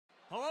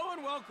Hello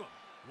and welcome.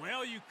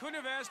 Well, you couldn't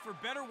have asked for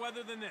better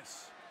weather than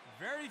this.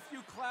 Very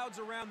few clouds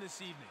around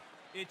this evening.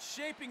 It's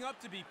shaping up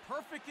to be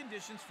perfect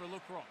conditions for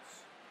lacrosse.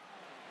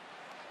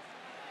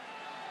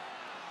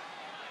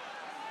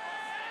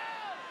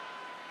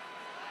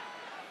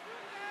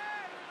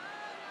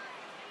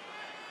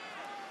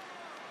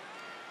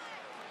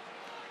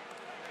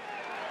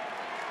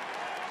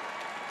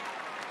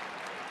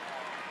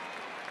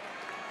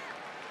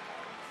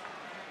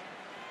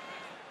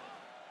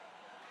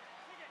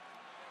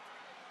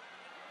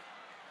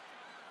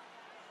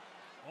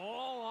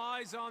 All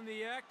eyes on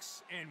the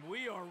X, and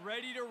we are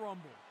ready to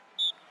rumble.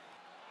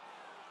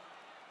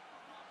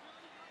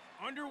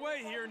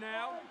 Underway here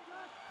now.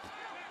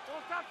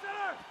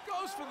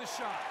 Goes for the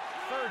shot.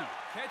 30.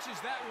 Catches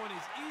that one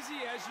as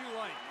easy as you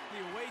like.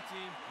 The away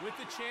team with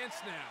the chance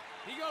now.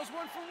 He goes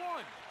 1 for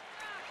 1.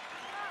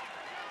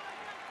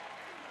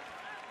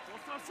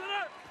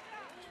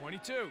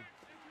 22.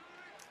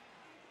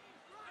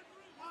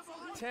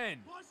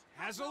 10.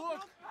 Has a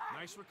look.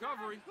 Nice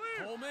recovery.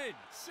 Coleman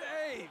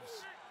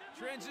saves.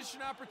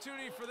 Transition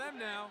opportunity for them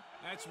now.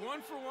 That's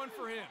 1 for 1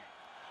 for him.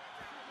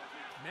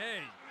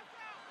 May.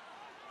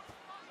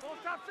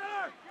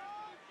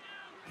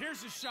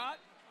 Here's a shot.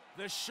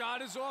 The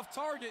shot is off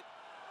target.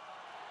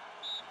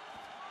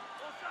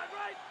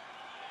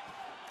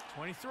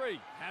 23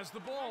 has the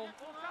ball.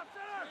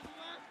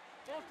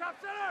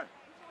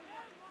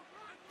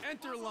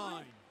 Enter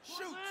line.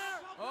 Shoots.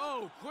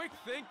 Oh, quick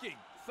thinking.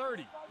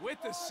 30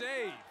 with the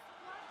save.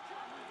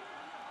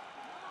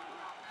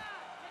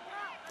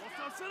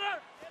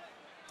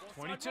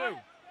 22.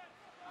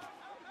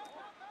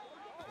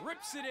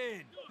 Rips it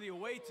in. The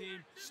away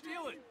team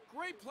steal it.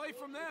 Great play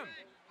from them.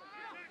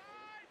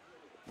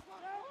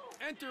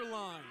 Enter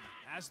line.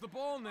 Has the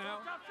ball now.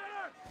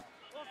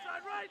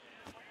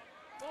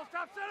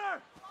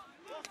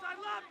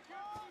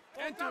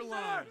 Enter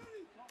line.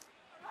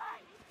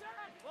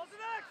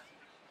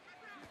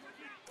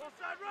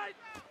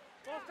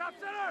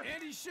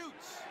 And he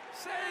shoots.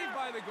 Saved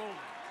by the goalie.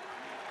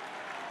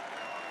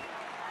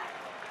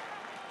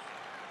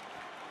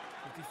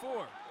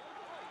 54.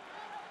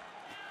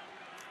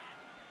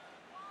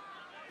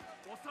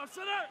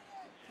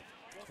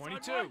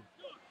 22.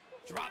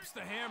 Drops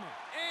the hammer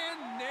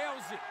and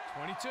nails it.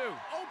 22.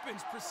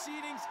 Opens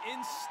proceedings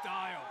in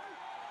style.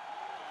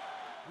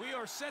 We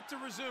are set to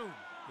resume.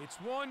 It's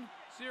 1-0.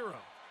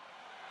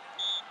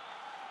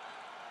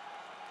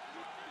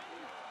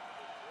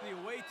 The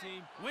away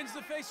team wins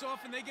the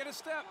face-off and they get a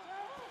step.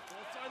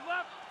 Ball side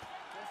left.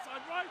 Ball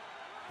side right.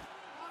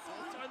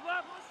 Ball side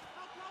left.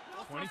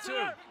 22.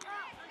 Ball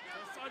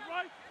side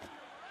right.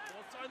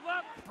 Ball side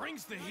left.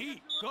 Brings the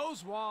heat.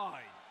 Goes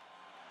wide.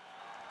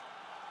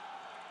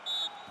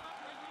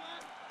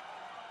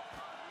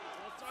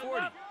 Ball side 40.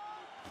 left.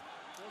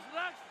 Ball's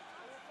next.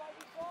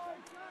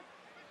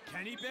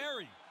 Kenny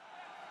Berry.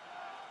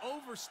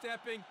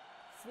 Overstepping.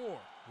 4.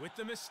 With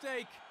the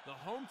mistake. The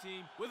home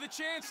team with a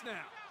chance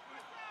now.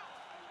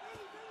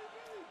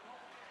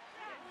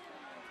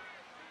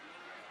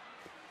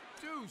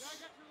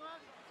 Deuce.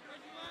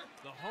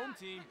 The home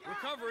team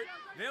recover it.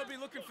 They'll be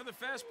looking for the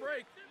fast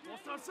break. Ball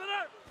side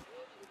center.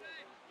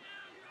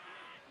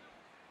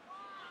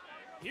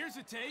 Here's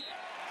a take.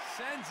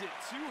 Sends it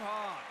too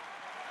high.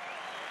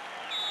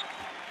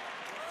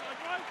 Ball side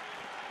right.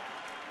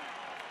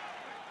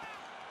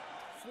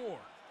 4.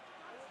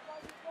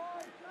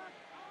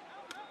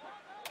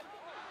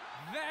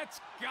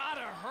 That's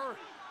gotta hurt.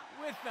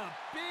 With a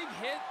big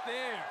hit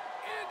there.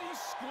 And he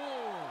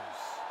scores.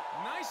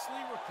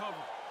 Nicely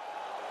recovered.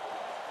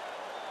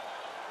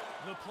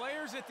 The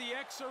players at the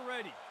X are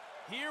ready.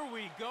 Here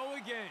we go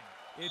again.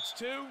 It's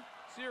 2-0.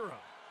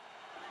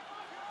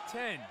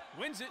 10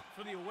 wins it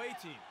for the away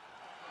team.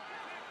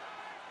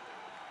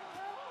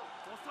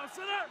 Ball side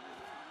center.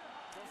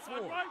 Ball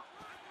side 4. right.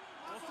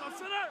 Ball side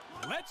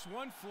center. Lets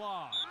one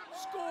fly.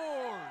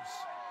 Scores.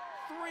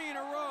 3 in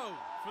a row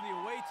for the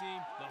away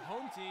team. The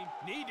home team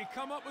need to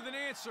come up with an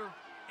answer,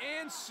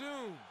 and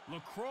soon.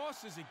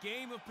 Lacrosse is a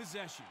game of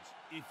possessions.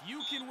 If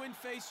you can win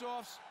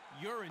face-offs,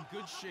 you're in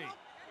good shape.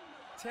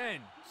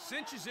 10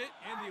 cinches it,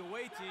 and the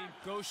away team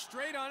goes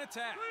straight on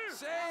attack.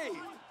 Saved.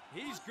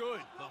 He's good.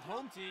 The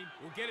home team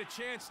will get a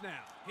chance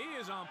now. He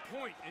is on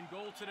point in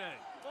goal today.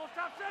 Ball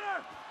top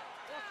center.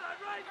 Ball side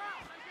right.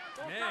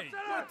 Ball top May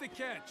center. with the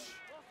catch.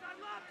 Ball side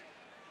left.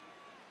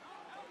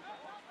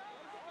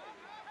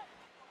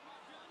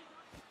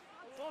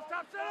 Ball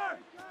top center.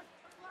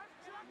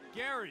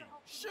 Gary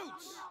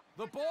shoots.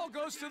 The ball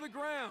goes to the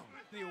ground.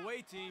 The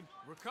away team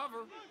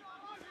recover.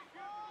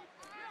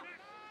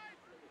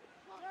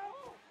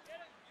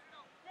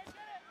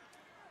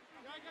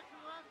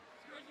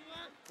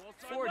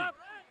 40.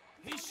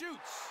 He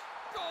shoots.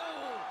 Goal!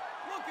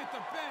 Look at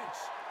the bench.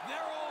 They're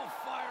all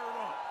fired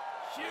up.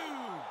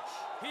 Huge.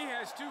 He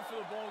has 2 for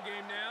the ball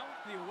game now.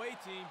 The away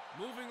team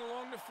moving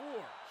along to 4.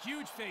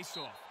 Huge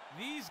face-off.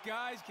 These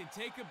guys can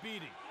take a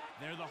beating.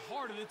 They're the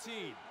heart of the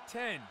team.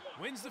 10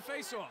 wins the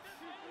face-off.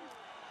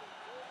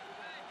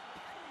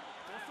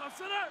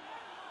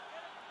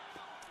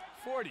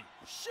 40.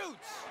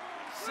 Shoots.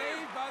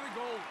 Saved by the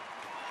goalie.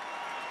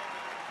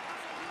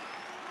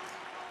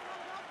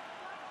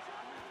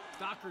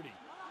 Doherty.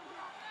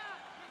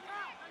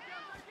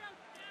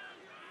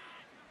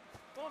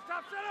 Ball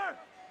stop center.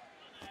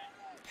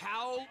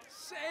 Powell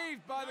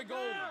saved by the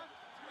goalie.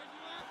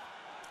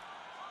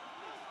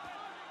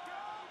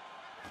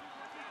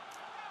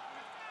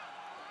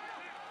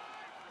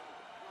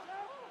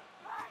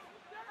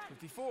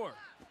 '54.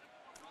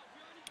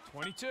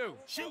 22.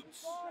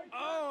 Shoots.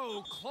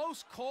 Oh,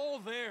 close call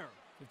there.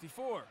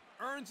 54.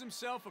 Earns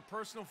himself a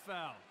personal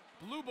foul.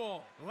 Blue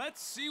ball.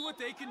 Let's see what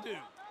they can do.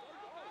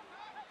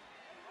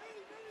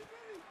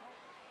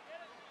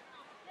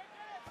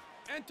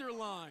 Enter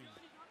line.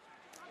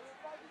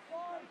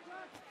 Ball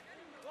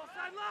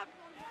side left.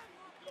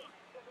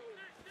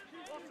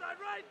 Ball side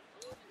right.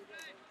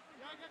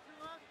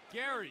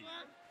 Gary.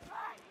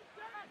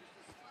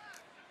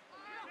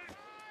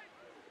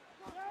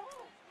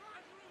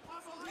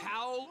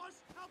 Powell.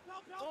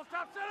 Ball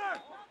stop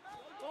center.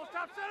 Ball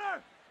stop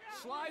center.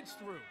 Slides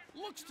through.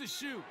 Looks to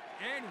shoot.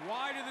 And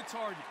wide of the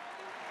target.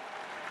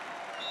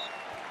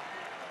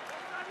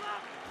 Ball side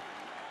left.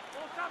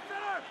 Ball stop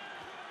center.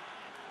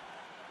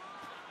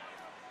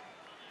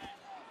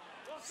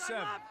 Ball side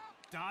 7. left.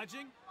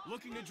 Dodging.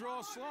 Looking to draw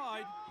a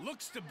slide.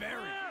 Looks to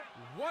bury.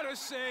 What a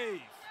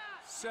save.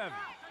 7.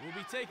 We'll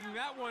be taking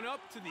that one up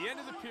to the end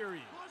of the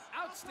period.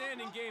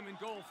 Outstanding game and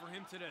goal for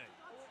him today.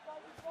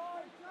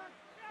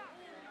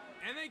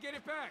 And they get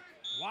it back.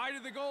 Wide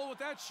of the goal with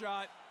that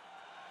shot.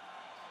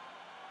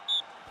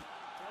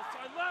 Ball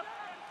side left.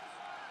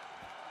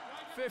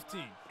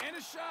 15. And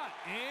a shot.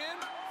 And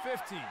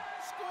 15.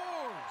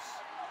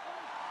 Scores.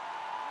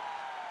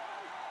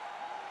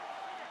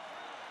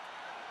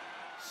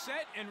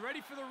 Set and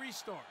ready for the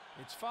restart.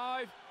 It's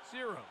 5-0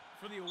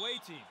 for the away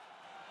team.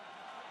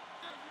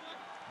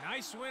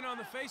 Nice win on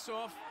the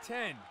faceoff.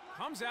 10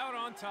 comes out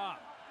on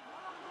top.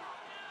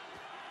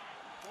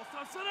 Ball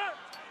stop center.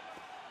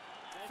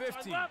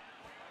 15.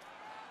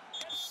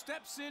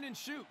 Steps in and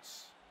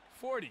shoots.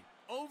 40.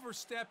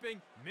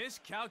 Overstepping.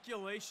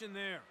 Miscalculation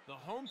there. The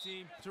home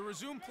team to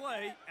resume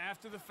play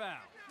after the foul.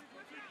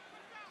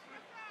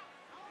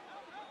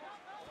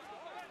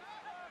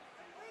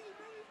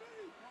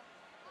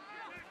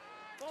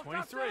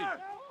 23.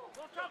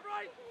 Ball top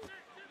right.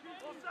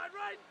 Ball side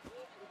right.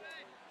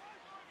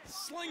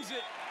 Slings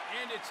it,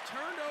 and it's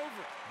turned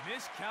over.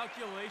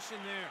 Miscalculation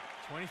there.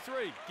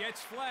 23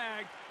 gets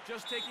flagged,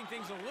 just taking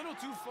things a little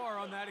too far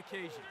on that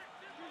occasion.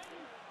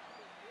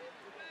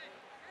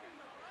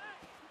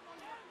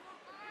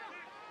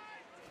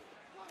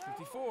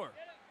 '54.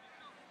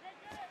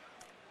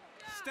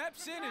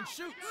 Steps in and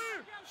shoots.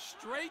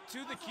 Straight to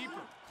the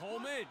keeper.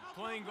 Coleman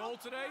playing goal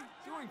today,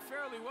 doing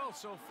fairly well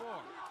so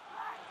far.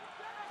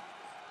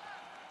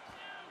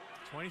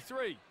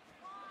 23.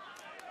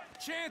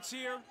 Chance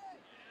here.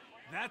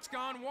 That's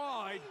gone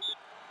wide.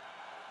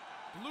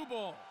 Blue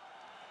ball.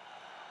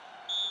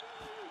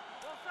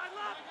 Ball side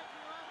left.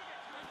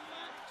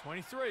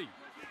 23.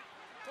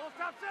 Ball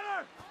top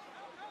center.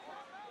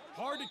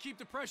 Hard to keep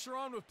the pressure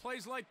on with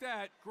plays like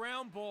that.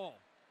 Ground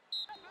ball.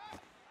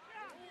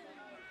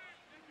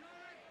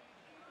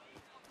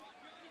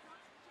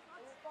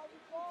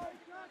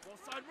 Ball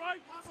side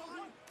right.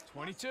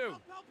 22.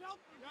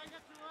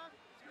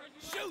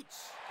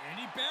 Shoots, and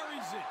he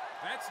buries it.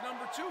 That's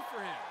number 2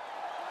 for him.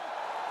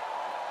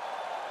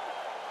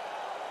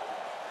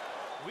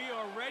 We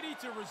are ready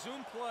to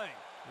resume play.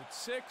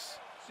 It's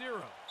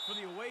 6-0 for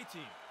the away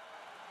team.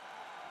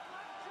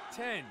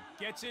 10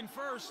 gets in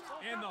first,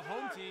 and the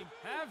home team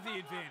have the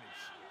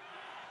advantage.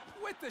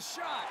 With the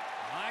shot,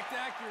 lacked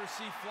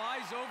accuracy,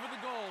 flies over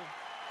the goal.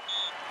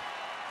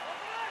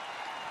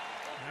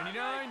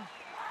 99.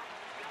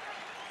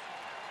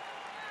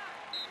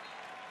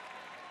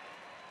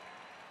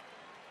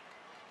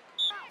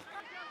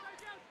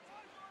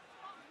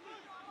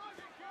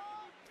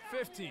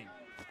 15.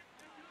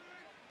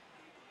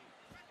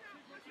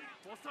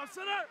 Ball stop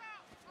center.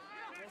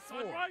 Ball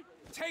side 4. right.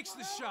 Takes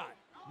the shot.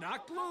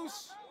 Knocked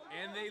loose.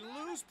 And they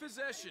lose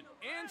possession.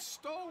 And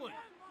stolen.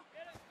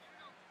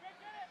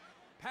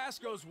 Pass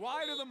goes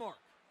wide of the mark.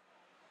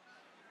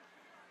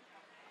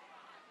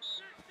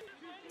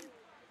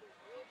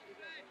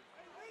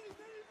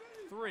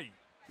 Three.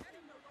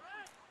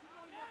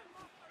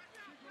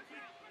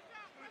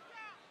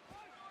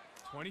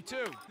 '22.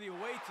 The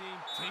away team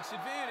takes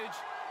advantage.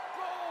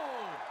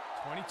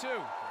 Goal! 22.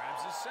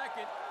 Grabs his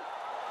second.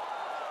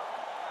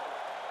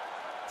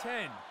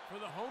 10 for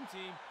the home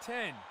team.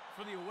 10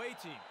 for the away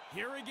team.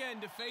 Here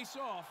again to face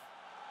off.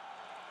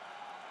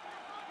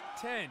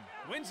 10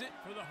 wins it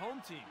for the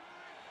home team.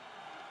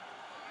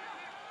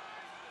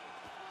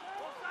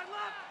 Ball side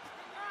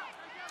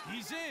left.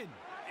 He's in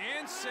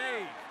and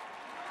saved.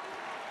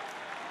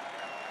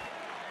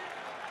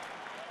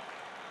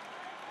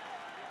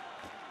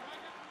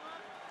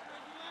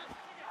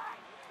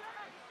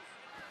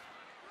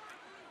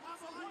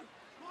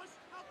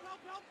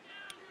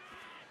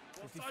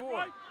 Ball side 54.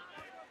 right.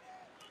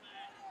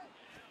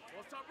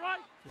 Ball top right.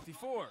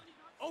 54.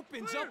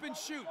 Opens up and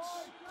shoots.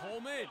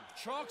 Coleman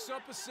chalks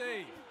up a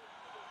save.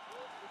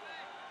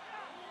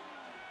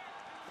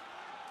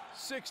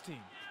 16.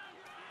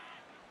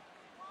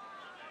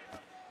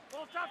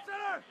 Ball top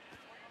center.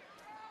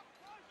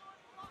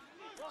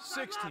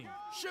 16.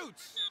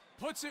 Shoots.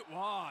 Puts it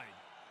wide.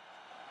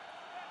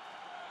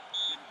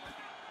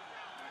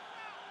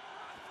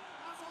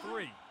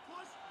 3.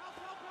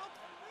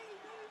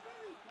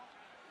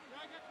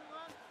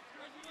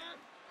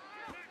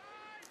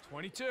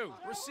 22.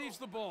 Receives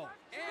the ball.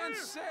 And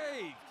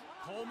saved.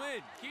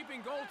 Coleman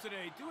keeping goal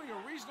today, doing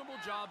a reasonable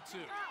job too.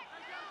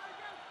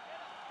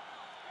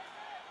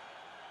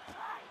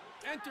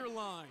 Enter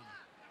line.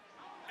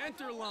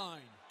 Enter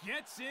line.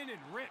 Gets in and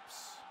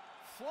rips.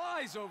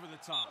 Flies over the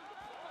top.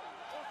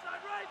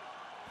 Offside right.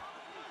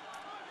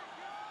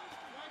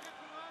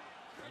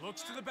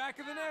 Looks to the back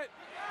of the net.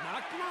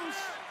 Knocked loose.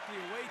 The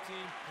away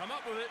team come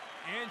up with it.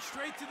 And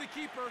straight to the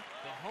keeper.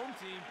 The home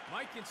team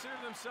might consider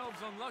themselves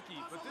unlucky,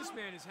 but this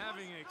man is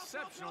having an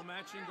exceptional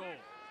matching goal.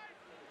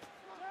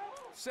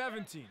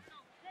 17.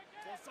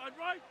 Offside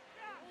right.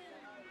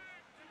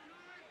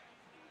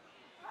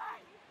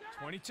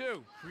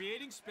 22.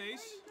 Creating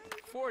space.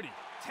 40.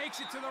 Takes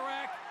it to the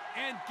rack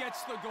and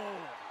gets the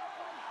goal.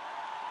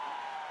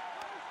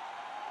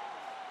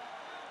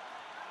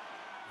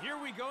 Here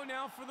we go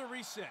now for the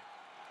reset.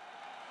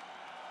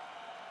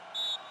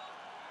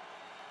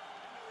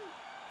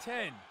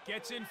 10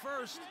 gets in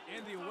first,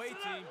 and the away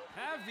team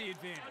have the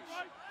advantage.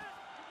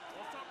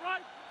 Offside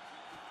right.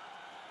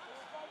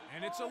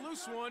 And it's a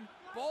loose one.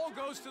 Ball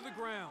goes to the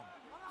ground.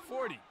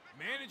 40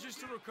 manages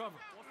to recover.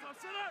 Offside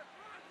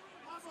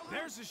center.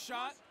 There's a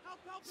shot.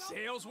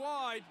 Sails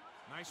wide.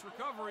 Nice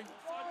recovery.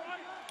 Offside right.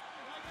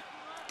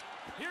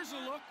 Here's a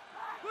look.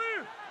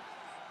 Clear.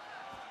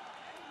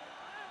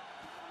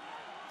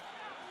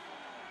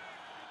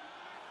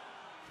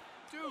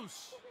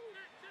 Deuce.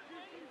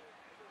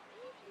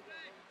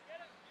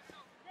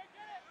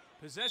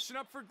 Possession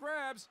up for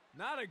grabs.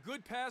 Not a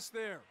good pass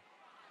there.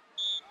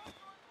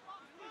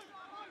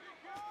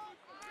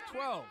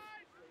 12.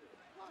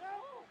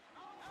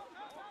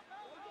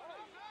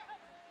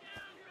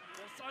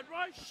 Offside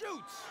right.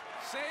 Shoots.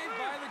 Saved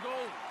by the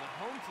goalie. The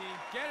home team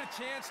get a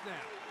chance now.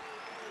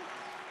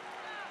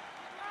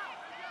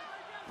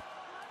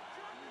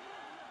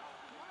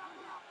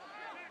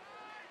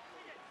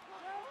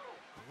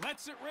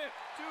 Lets it rip.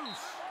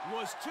 Deuce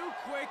was too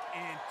quick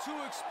and too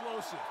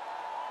explosive.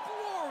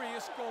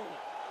 Glorious goal.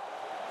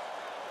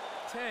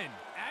 10.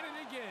 At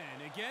it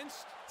again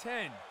against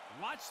 10.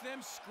 Watch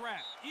them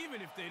scrap,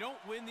 even if they don't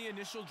win the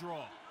initial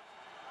draw.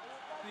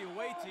 The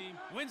away team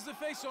wins the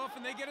faceoff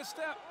and they get a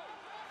step.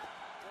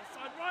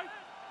 Offside right.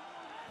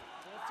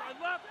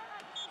 Offside left.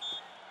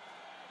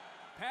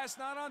 Pass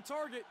not on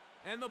target,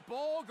 and the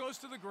ball goes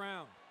to the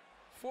ground.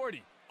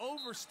 40.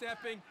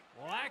 Overstepping.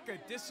 Lack of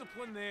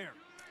discipline there.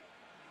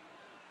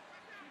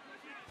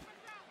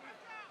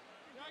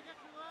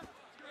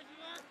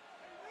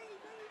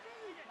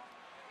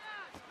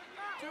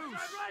 Deuce.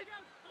 Offside right.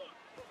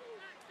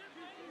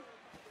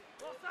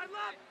 Offside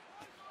left.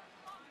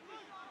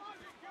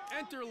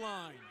 Enter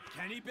line.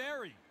 Kenny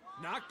Berry.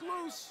 Knocked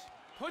loose.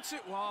 Puts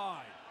it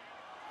wide.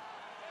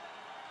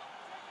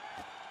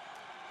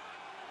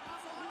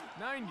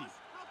 90.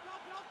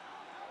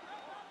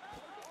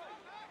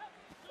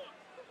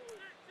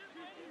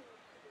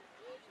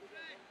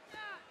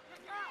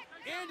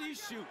 And he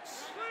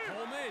shoots.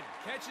 Coleman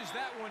catches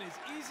that one as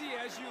easy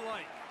as you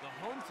like. The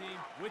home team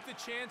with the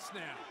chance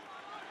now.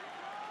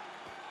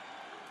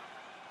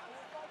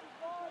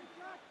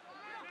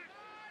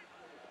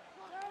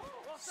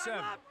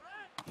 Seven.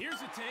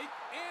 Here's a take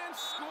and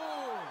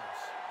scores.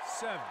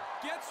 7.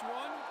 Gets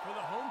one for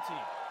the home team.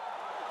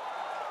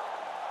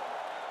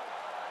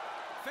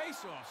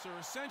 Face-offs are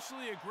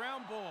essentially a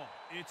ground ball.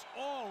 It's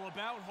all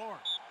about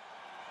heart.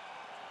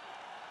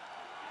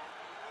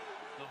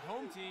 The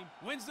home team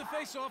wins the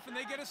face-off and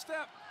they get a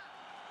step.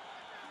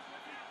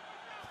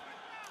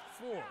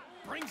 4.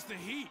 Brings the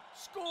heat.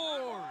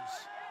 Scores.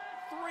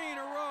 3 in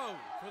a row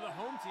for the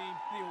home team.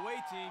 The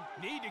away team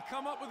need to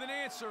come up with an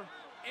answer.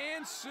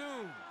 And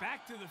soon,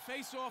 back to the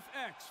face-off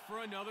X for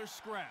another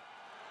scrap.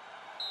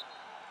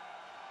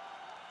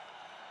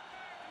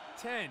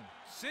 10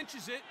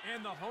 cinches it,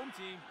 and the home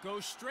team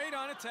goes straight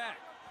on attack.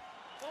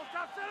 Ball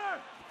top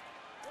center.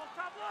 Ball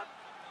top left.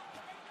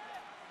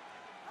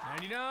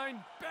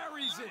 99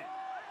 buries it.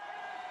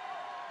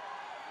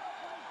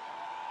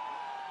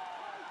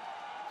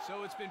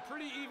 So it's been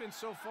pretty even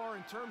so far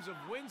in terms of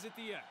wins at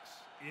the X.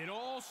 It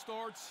all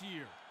starts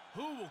here.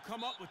 Who will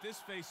come up with this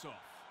face-off?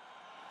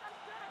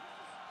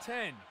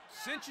 10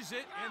 cinches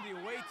it, and the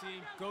away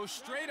team goes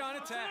straight on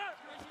attack.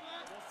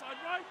 Offside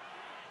right.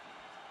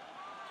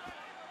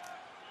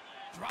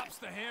 Drops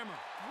the hammer.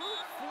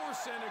 Brute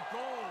force and a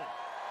goal.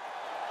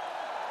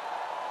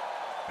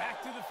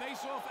 Back to the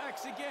face-off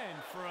X again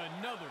for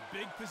another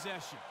big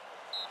possession.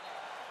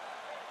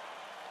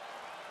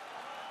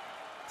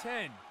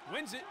 10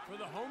 wins it for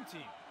the home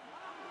team.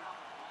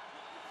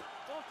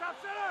 Ball top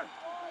center.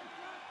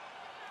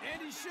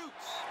 And he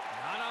shoots.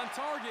 Not on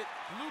target.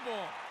 Blue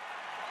ball.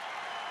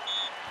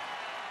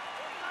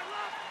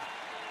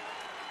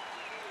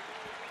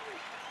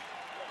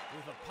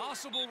 With a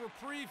possible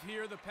reprieve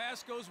here, the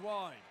pass goes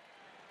wide.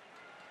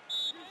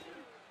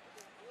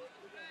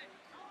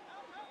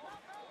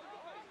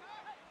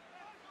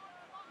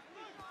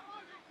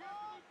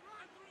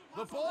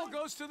 The ball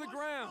goes to the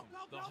ground.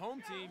 The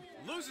home team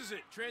loses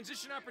it.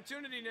 Transition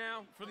opportunity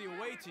now for the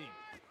away team.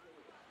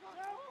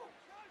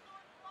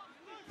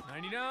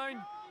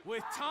 99,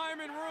 with time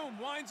and room,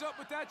 winds up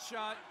with that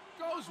shot.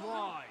 Goes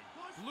wide.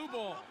 Blue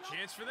ball.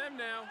 Chance for them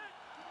now.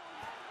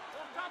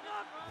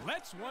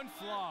 Lets one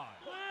fly.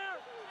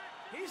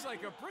 He's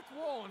like a brick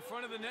wall in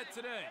front of the net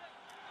today.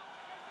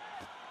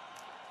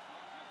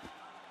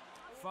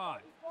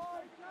 5.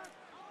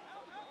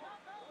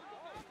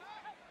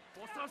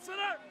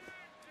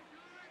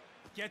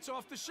 Gets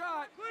off the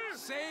shot.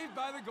 Saved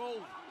by the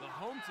goalie. The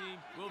home team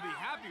will be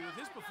happy with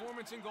his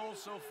performance in goal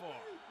so far.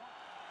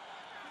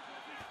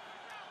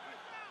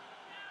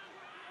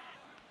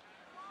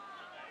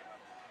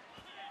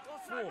 Ball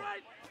side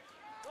right.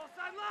 Ball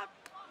side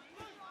left.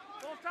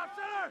 Ball top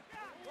center.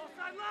 Ball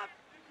side left.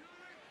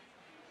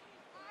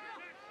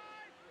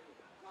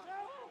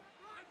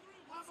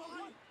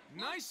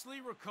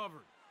 Nicely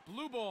recovered.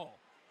 Blue ball.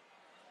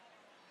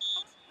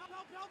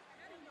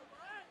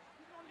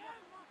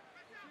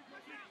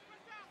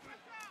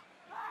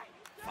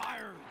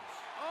 Fires.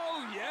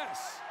 Oh,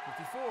 yes.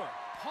 54.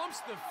 Pumps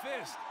the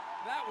fist.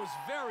 That was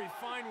very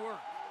fine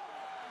work.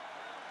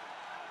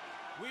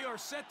 We are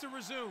set to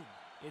resume.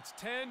 It's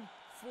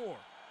 10-4.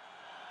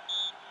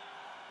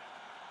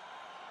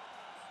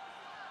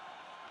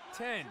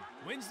 10.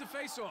 Wins the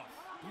faceoff.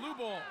 Blue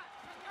ball.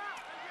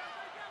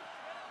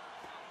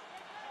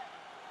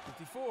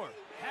 54.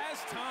 Has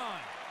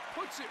time.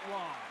 Puts it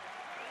wide.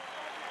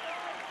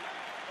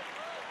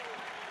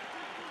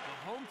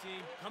 The home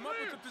team come up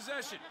with the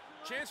possession.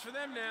 Chance for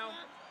them now.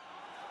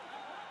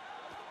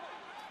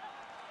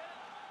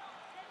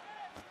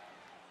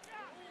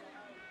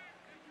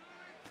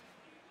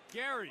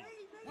 Gary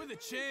with a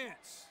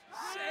chance.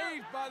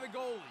 Saved by the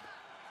goalie.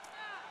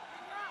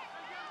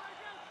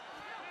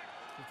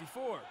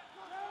 54.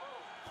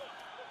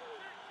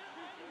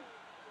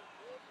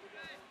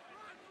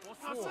 Ball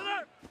top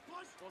center.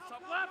 Ball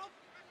top left.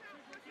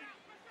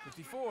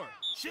 54.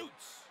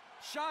 Shoots.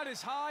 Shot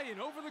is high and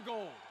over the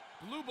goal.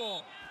 Blue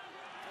ball.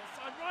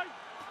 Ball side right.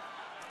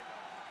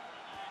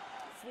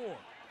 4.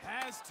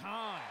 Has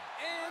time.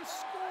 And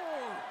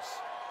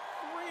scores.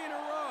 3 in a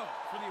row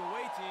for the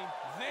away team.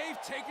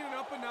 They've taken it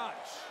up a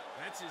notch.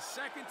 That's his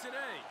second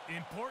today.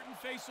 Important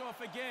face-off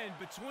again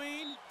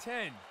between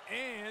 10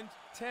 and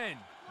 10.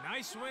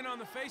 Nice win on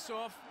the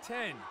face-off.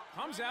 10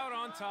 comes out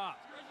on top.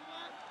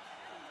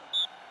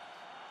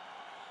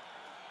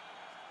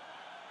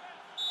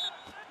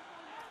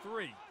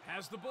 Three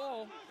has the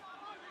ball.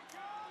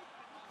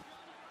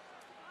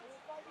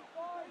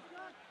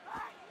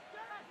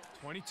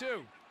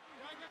 22.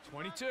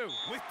 22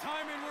 with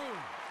time and room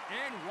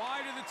and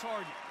wide of the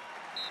target.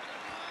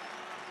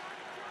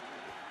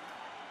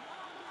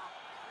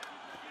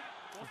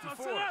 Ball top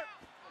center.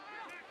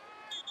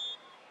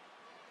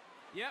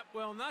 Yep,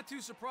 well, not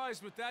too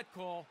surprised with that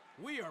call.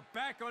 We are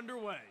back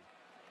underway.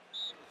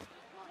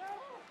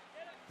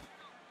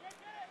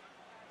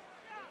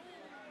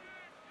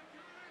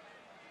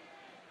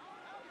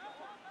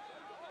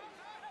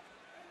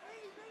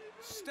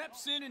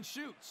 Steps in and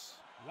shoots.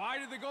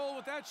 Wide of the goal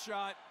with that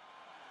shot.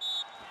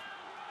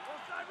 Ball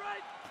side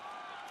right.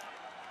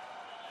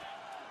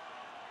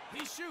 He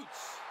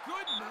shoots.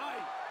 Good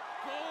night.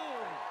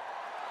 Goal.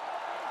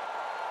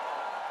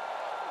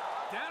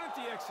 Down at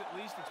the X, at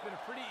least, it's been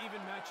a pretty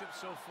even matchup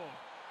so far.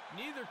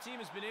 Neither team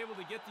has been able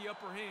to get the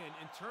upper hand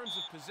in terms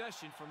of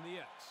possession from the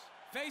X.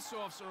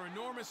 Face-offs are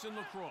enormous in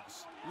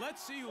lacrosse.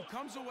 Let's see who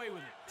comes away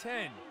with it.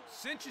 10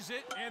 cinches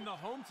it, and the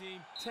home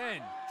team,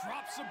 10,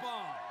 drops a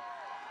bomb.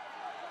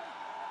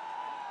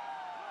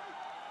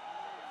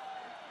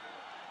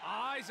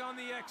 Eyes on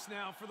the X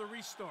now for the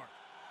restart.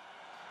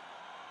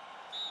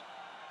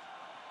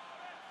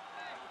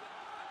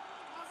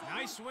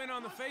 Nice win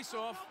on the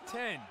face-off.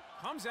 10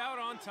 comes out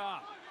on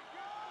top.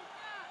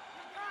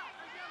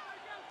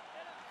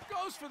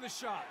 Goes for the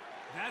shot.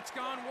 That's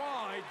gone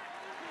wide.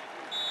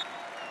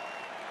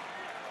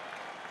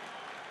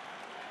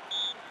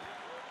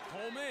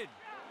 Coleman.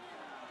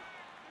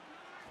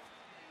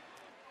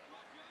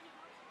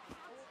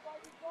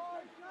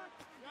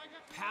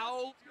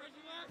 Powell.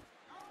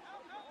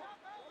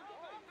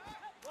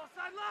 Ball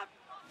side left.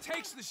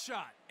 Takes the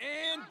shot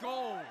and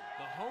goal.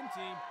 The home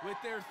team with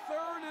their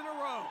third in a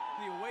row.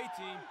 The away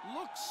team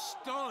looks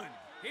stunned.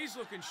 He's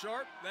looking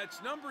sharp.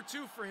 That's number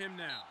 2 for him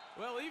now.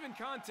 Well, even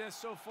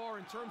contest so far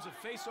in terms of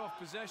face-off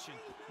possession.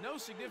 No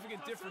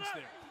significant difference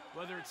there.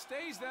 Whether it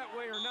stays that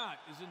way or not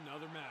is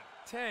another matter.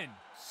 10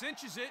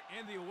 cinches it,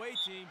 and the away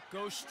team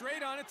goes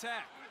straight on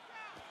attack.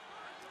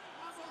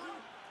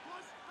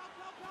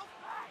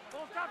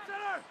 Ball top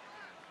center.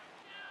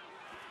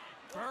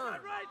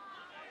 Bird Right.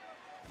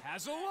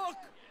 has a look.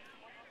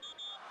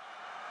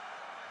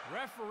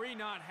 Referee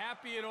not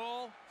happy at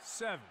all.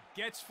 7.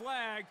 Gets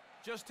flagged,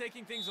 just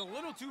taking things a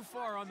little too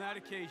far on that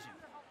occasion.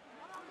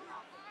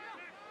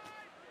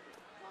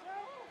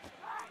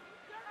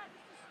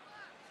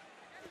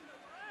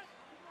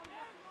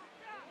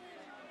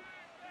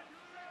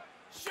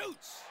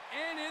 Shoots!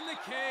 And in the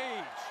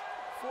cage.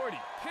 40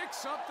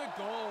 picks up the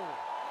goal.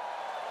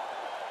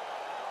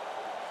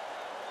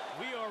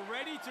 We are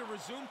ready to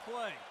resume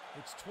play.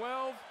 It's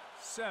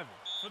 12-7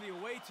 for the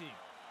away team.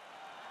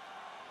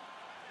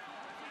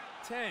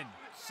 10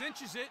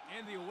 cinches it,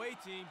 and the away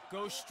team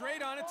goes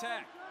straight on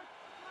attack.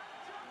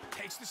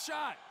 Takes the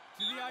shot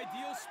to the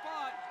ideal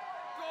spot.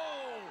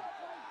 Goal!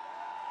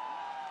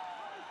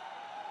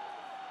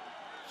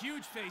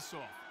 Huge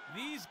face-off.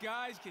 These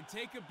guys can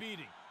take a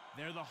beating.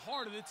 They're the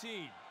heart of the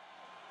team.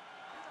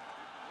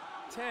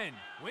 10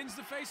 wins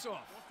the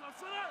face-off.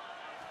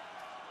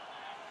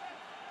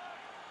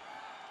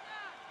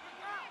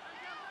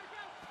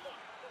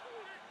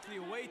 The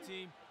away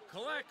team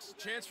collects.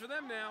 Chance for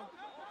them now.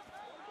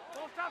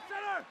 Top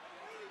center!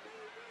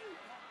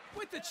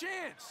 With the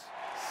chance.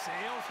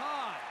 Sails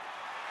high.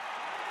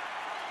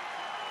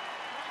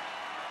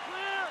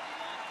 Clear!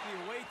 The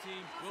away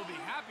team will be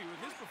happy with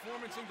his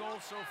performance and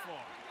goals so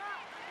far.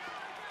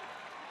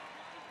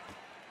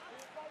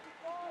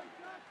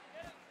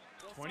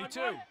 Ball 22.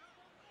 side right.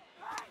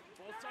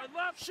 Ball side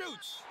left.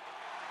 Shoots.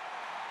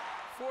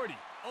 40.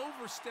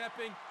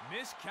 Overstepping.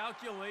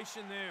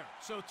 Miscalculation there.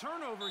 So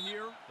turnover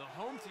here. The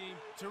home team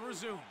to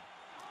resume.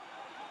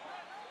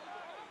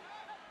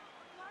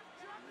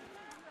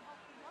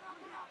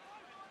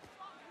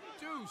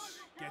 Deuce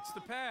gets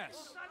the pass.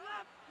 Side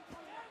left.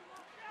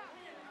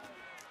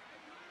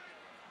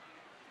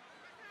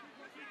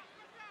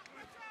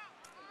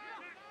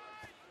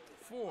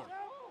 4.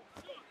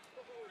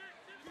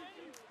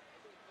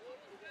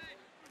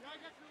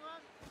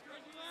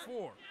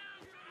 4.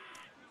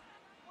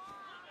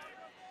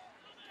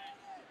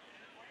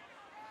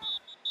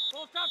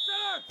 Ball top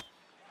center!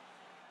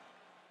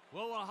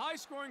 Well, a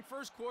high-scoring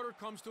first quarter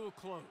comes to a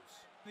close.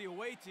 The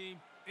away team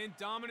in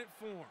dominant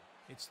form.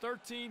 It's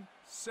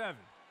 13-7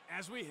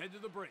 as we head to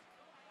the break.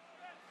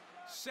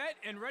 Set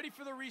and ready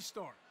for the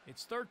restart.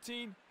 It's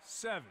 13-7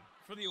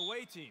 for the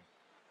away team.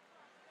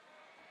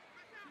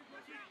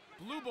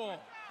 Blue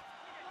ball.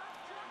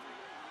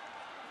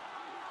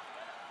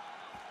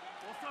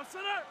 Ball top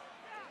center!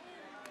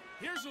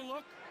 Here's a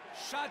look.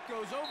 Shot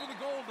goes over the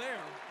goal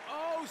there.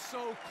 Oh,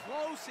 so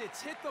close.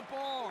 It's hit the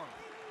bar.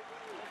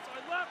 Ball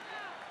side left.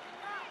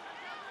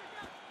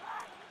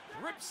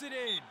 Rips it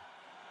in.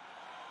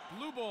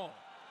 Blue ball.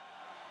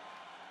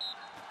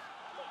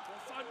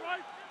 Ball side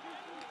right.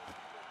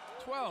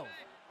 12.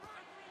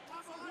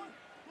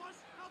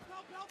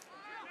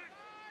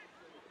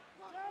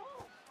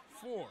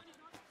 4.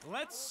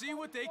 Let's see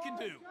what they can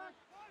do.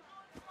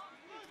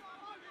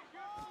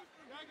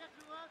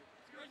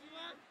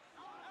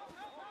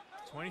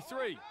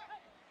 23.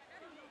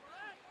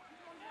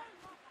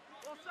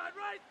 Ball side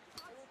right.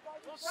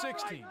 Ball side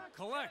 16. right.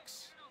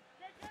 Collects.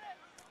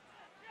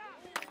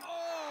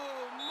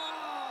 Oh,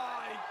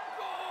 my!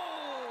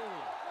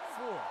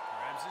 Goal! 4.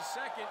 Grabs his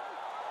second.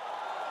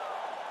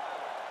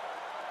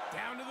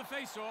 Down to the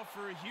face-off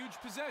for a huge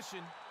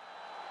possession.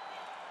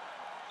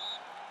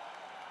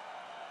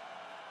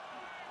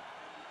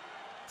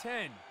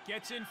 10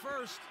 gets in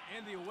first,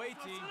 and the away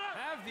team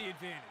have the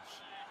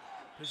advantage.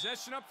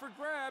 Possession up for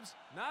grabs.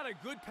 Not a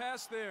good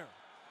pass there.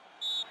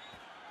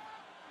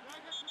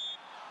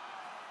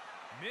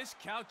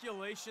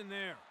 Miscalculation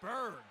there.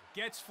 Berg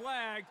gets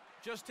flagged,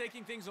 just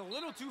taking things a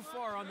little too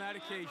far on that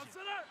occasion.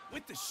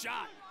 With the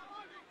shot.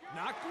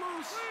 Knocked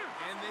loose,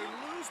 and they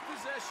lose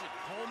possession.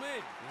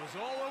 Coleman was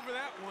all over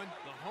that one.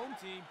 The home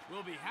team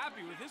will be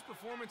happy with his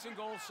performance and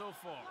goals so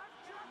far.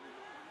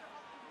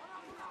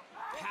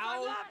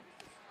 Powell.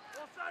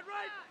 Ball side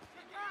right.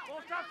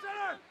 Ball top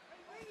center.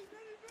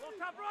 Ball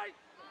top right.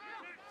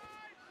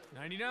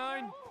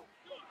 99.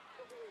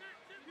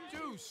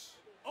 Deuce.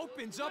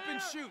 Opens up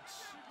and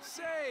shoots.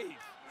 Save.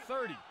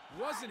 30.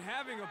 Wasn't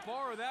having a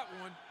bar of that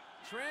one.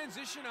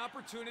 Transition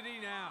opportunity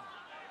now.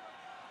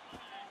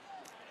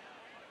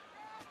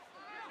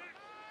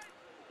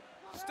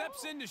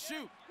 Steps in to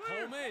shoot.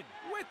 Coleman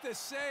with the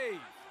save.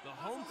 The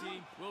home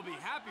team will be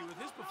happy with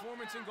his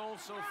performance and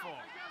goals so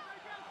far.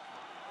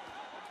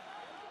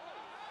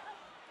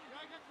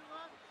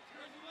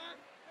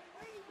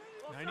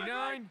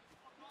 99.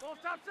 Ball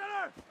top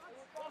center.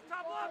 Ball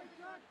top left.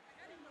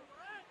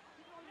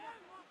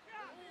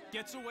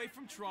 Gets away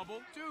from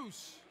trouble.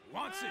 Deuce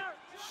wants it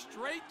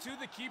straight to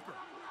the keeper.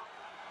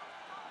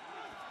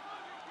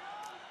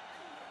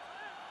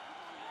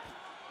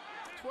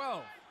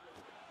 12.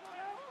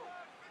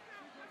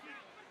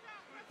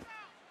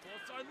 Ball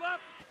side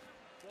left.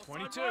 Ball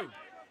 22. side right.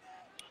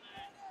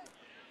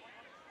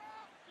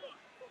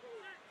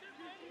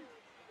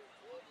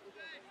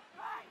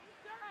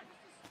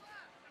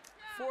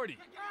 40.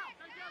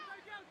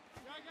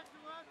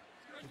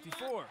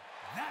 54.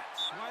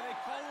 That's why they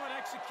call it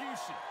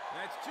execution.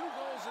 That's 2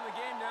 goals in the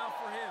game now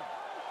for him.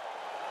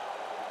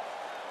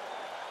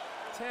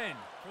 10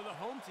 for the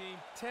home team,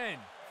 10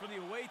 for the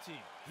away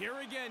team. Here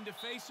again to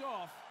face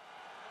off.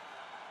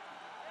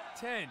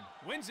 10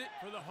 wins it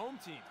for the home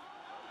team.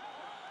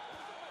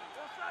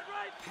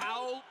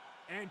 Powell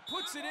and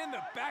puts it in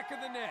the back of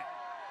the net.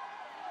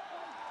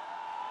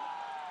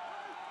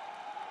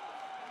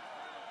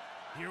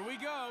 Here we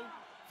go.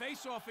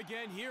 Face off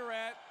again here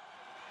at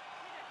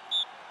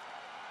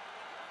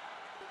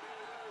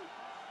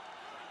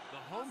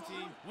the home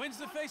team. Wins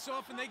the face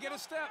off and they get a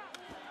step.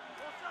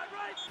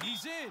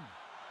 He's in.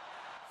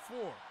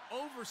 4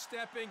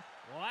 overstepping,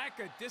 lack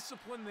of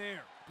discipline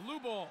there. Blue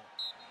ball.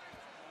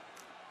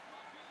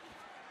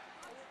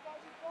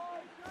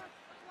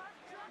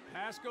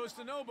 Pass goes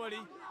to nobody.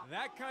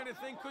 That kind of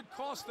thing could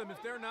cost them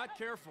if they're not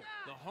careful.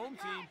 The home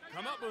team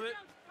come up with it.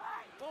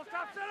 Ball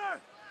stop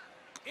center.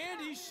 And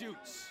he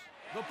shoots.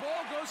 The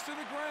ball goes to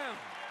the ground.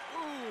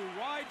 Ooh,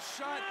 wide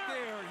shot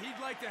there.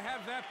 He'd like to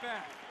have that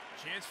back.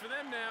 Chance for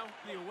them now.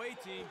 The away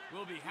team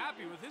will be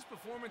happy with his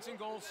performance and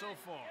goals so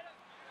far.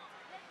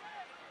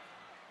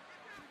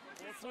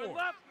 4.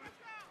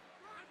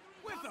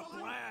 With a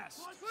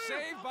blast.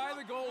 Saved by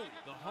the goalie.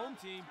 The home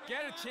team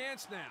get a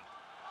chance now.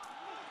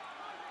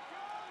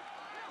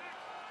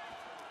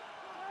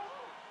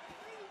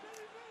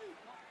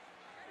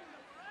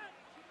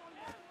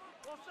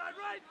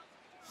 Right.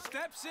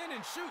 Steps in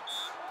and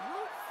shoots.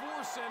 Brute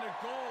force and a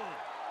goal.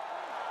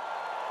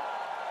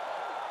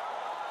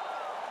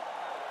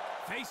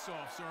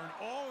 Face-offs are an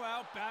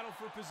all-out battle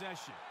for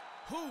possession.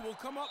 Who will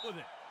come up with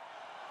it?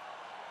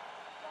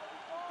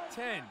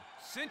 10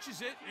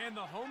 cinches it, and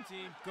the home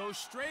team goes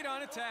straight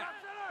on attack.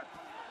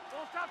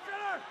 Ball stop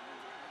center.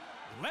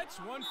 Lets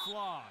one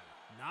fly.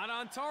 Not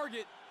on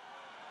target.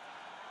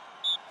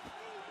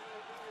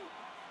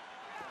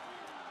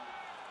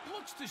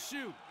 Looks to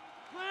shoot.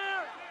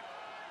 Clear.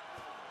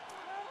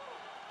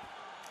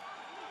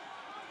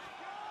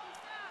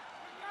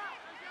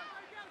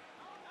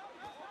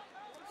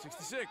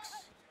 66.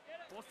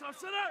 Ball stop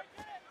center.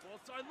 Ball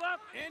side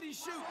left. And he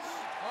shoots.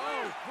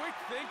 Oh, quick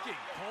thinking.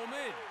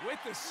 Coleman with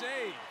the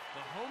save.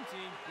 The home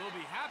team will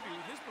be happy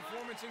with his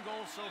performance and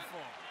goals so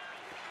far.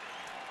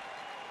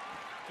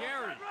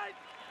 Gary.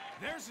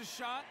 There's a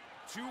shot.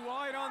 Too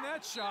wide on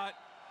that shot.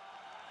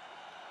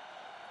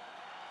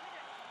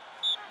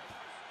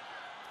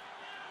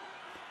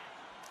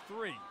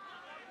 Three.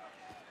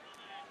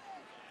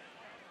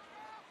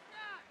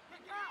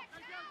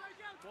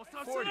 Ball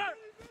stop 40. center.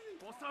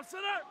 Ball stop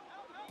center.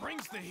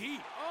 Brings the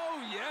heat.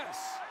 Oh,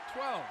 yes.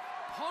 12.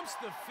 Pumps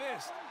the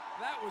fist.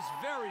 That was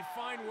very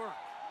fine work.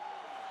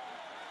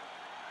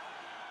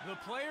 The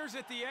players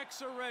at the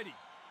X are ready.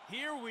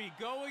 Here we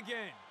go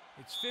again.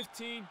 It's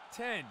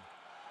 15-10.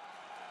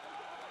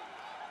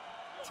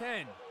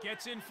 10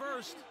 gets in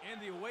first,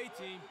 and the away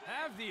team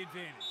have the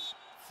advantage.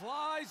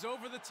 Flies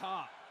over the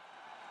top.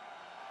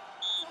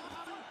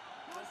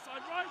 Ball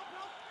side right.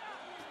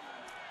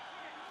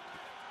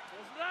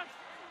 Ball's next.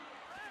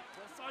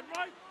 Ball side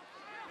right.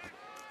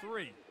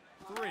 3.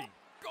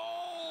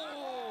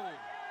 Goal!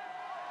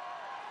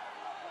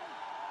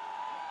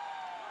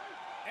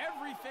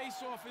 Every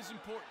face-off is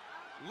important.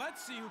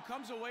 Let's see who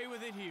comes away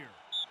with it here.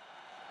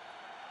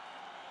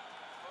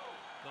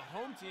 The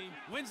home team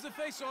wins the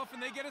face-off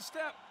and they get a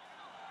step.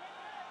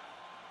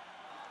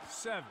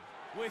 7.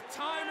 With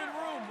time and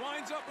room,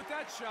 winds up with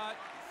that shot.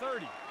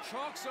 30.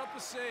 Chalks up a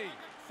save.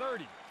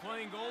 30.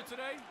 Playing goal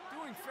today,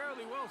 doing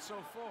fairly well so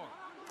far.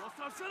 Ball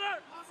stop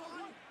center.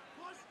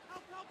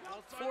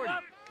 Ball side 40.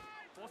 left.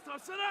 Ball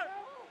stop center.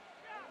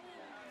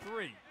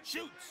 3.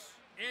 Shoots.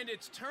 And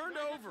it's turned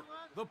over.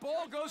 The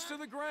ball goes to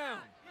the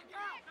ground.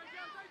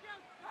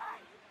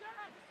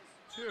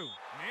 2.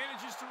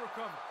 Manages to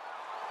recover.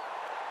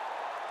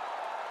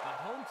 The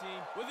home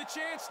team with a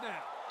chance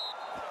now.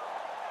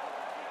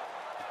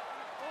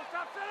 Ball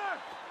stop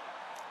center.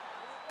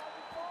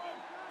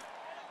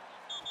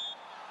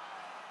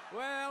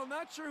 Well,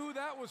 not sure who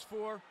that was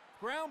for.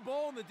 Ground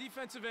ball in the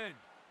defensive end.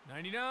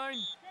 99.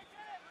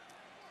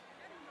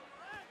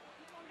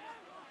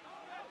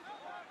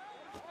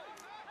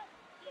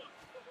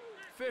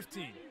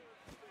 $15.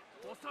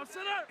 Ball stop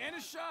center. And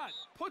a shot.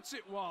 Puts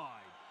it wide.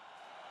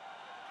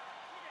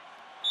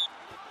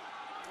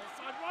 Ball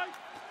side right.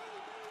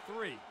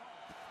 3.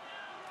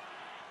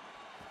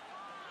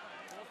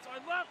 Ball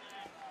side left.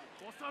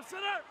 Ball stop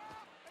center.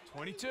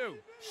 22.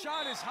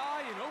 Shot is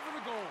high and over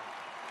the goal.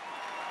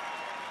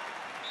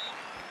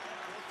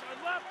 Ball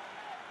side left.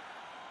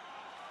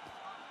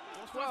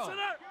 Ball stop 12.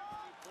 center.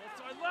 Ball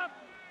side left.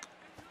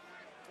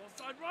 Ball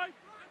side right.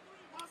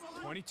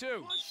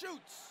 22.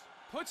 Shoots.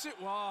 Puts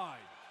it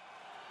wide.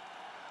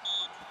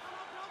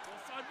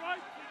 Ball side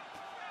right.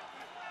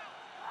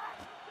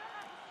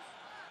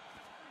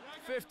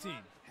 15.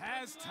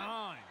 Has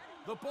time.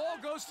 The ball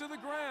goes to the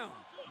ground.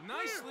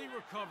 Nicely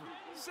recovered.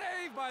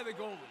 Saved by the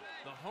goalie.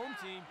 The home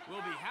team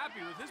will be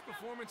happy with his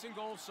performance and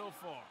goals so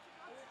far.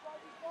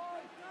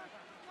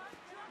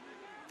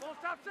 Ball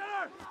stop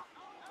center.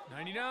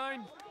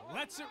 99.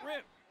 Lets it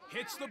rip.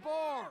 Hits the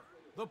bar.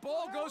 The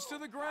ball goes to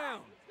the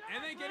ground.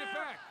 And they get it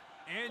back.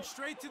 And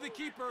straight to the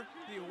keeper.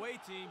 The away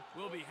team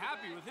will be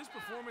happy with his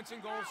performance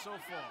in goal so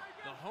far.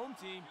 The home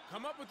team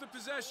come up with the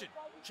possession.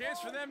 Chance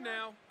for them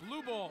now.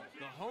 Blue ball.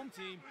 The home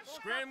team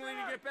scrambling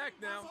to get back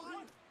now.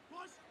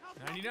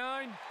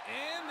 99,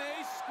 and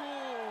they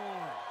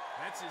score.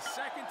 That's his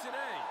second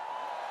today.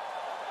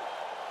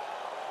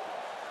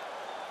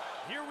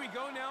 Here we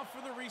go now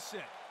for the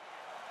reset.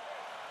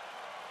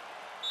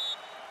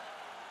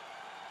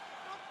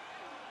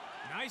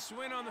 Nice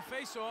win on the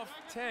faceoff.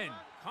 10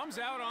 comes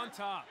out on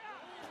top.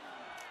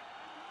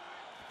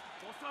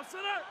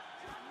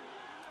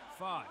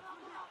 5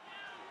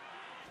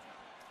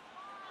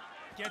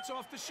 gets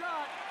off the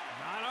shot.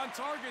 Not on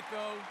target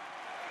though.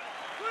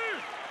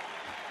 Clear.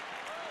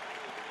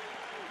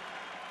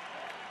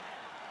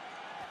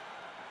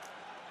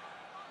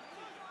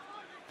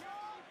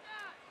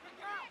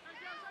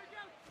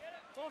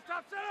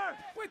 Stop center!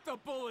 With the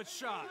bullet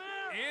shot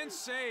and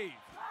save.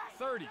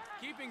 30,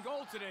 keeping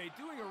goal today,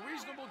 doing a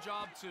reasonable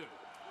job too.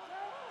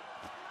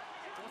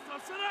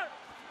 Stop center!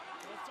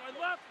 Left side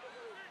left.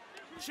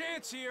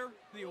 Chance here,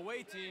 the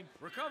away team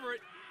recover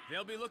it.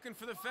 They'll be looking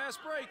for the fast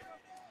break.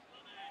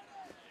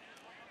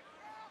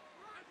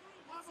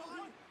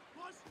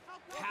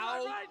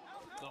 Foul.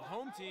 The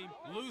home team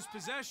lose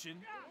possession.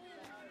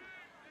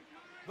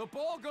 The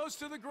ball goes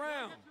to the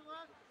ground.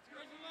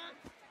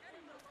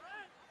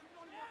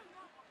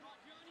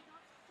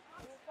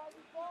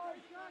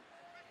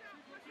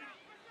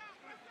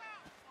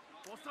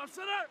 Stop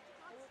center!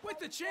 With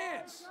the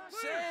chance.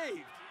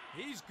 Saved.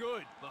 He's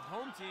good. The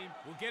home team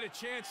will get a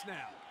chance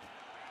now.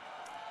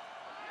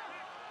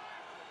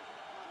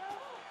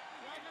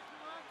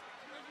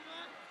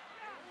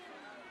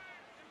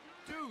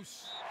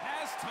 Deuce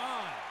has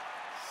time.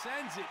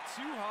 Sends it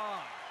too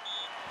high.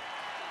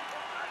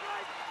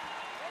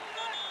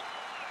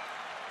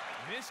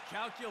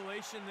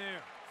 Miscalculation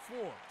there.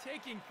 4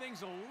 taking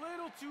things a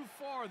little too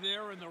far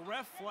there, and the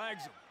ref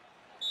flags him.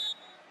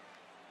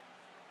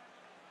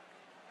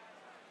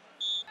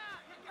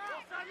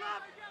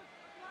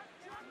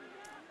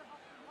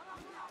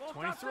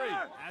 23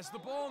 has the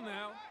ball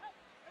now.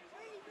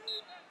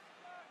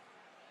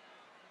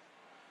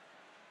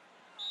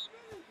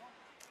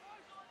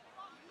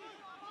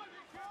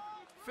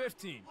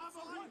 $15.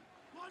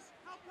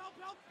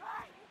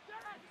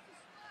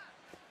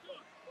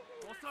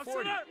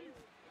 40.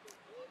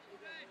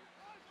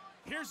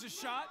 Here's a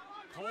shot.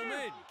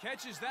 Coleman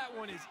catches that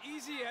one as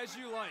easy as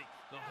you like.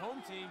 The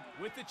home team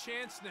with the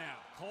chance now.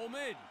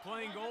 Coleman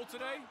playing goal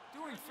today,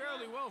 doing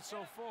fairly well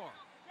so far.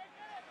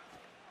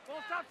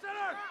 Ball stop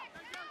center!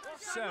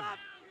 7.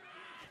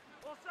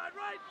 Ball side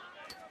right!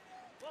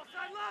 Ball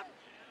side left!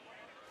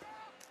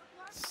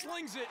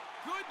 Slings it.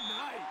 Good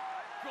night.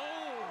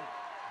 Goal.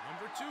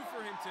 Number 2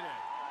 for him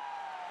today.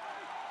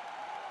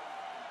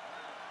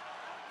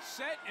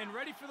 Set and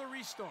ready for the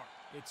restart.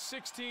 It's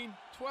 16-12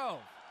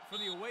 for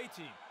the away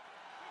team.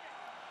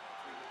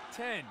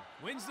 10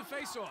 wins the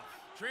faceoff.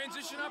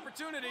 Transition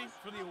opportunity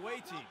for the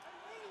away team.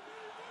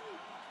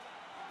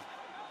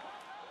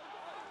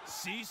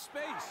 Sees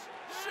space.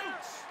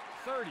 Shoots.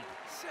 30.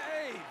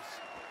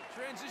 Saves.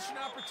 Transition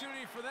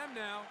opportunity for them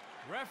now.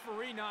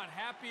 Referee not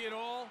happy at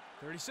all.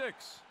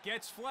 36.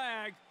 Gets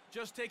flagged.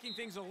 Just taking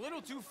things a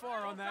little too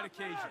far on that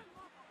occasion.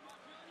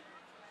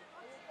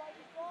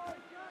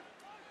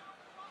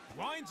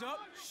 Winds up.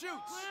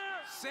 Shoots.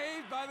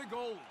 Saved by the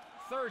goalie.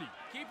 30.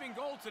 Keeping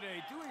goal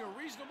today. Doing a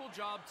reasonable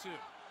job too.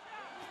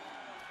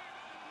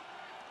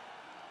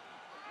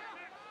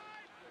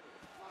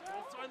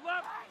 Side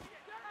left.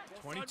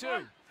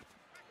 22.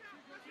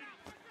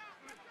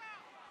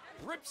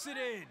 Rips it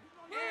in.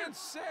 And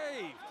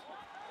saved.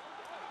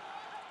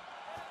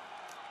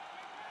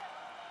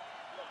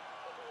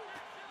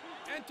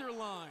 Enter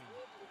line.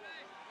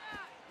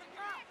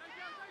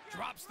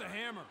 Drops the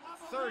hammer.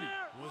 30.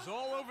 Was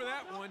all over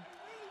that one.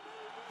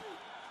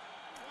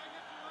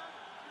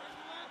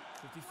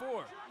 54.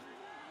 Ball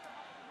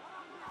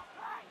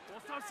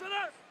stop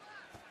center.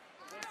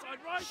 Ball side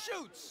right.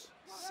 Shoots.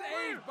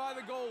 Saved by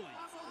the goalie.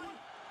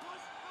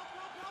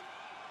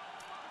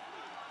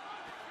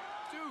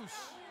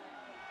 Deuce.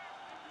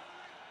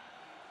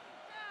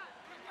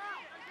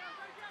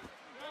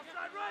 Ball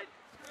side right.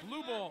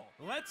 Blue ball.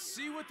 Let's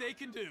see what they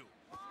can do.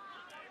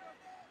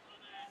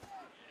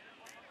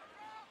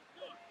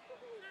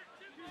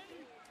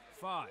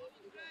 Five.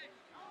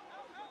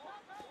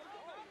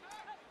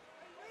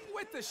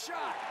 With the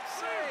shot.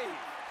 Save.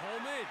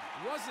 Coleman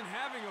wasn't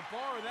having a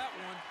bar of that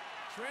one.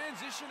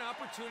 Transition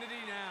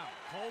opportunity now.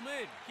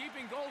 Coleman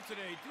keeping goal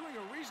today, doing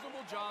a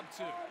reasonable job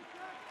too.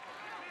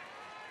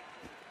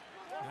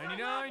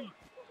 99.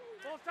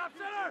 Ball stop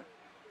center.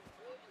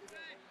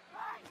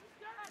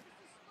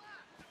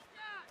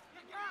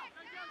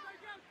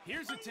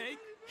 Here's a take.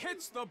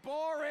 Hits the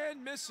bar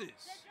and misses.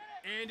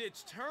 And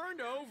it's turned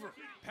over.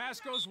 Pass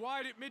goes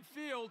wide at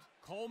midfield.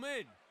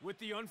 Coleman with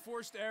the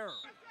unforced error.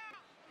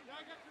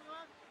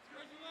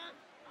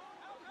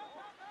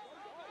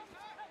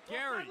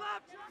 Gary.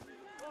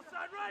 Ball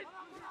side right.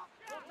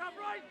 Ball top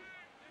right.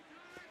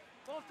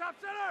 Ball top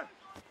center.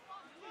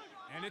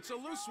 And it's a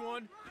loose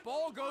one.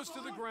 Ball goes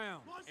to the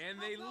ground, and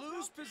they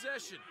lose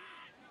possession.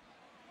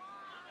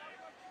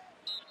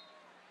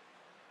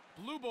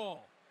 Blue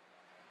ball.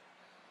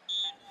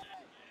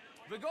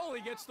 The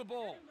goalie gets the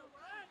ball.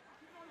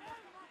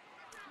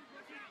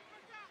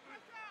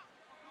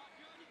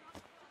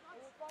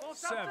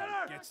 Seven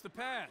gets the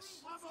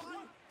pass.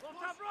 Ball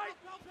top right.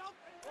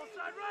 Ball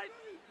side right.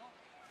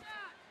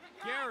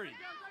 Gary.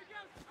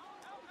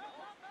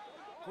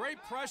 Great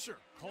pressure.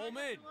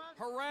 Coleman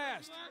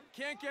harassed.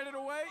 Can't get it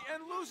away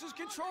and loses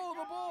control of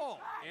the ball.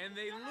 And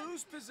they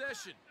lose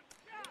possession.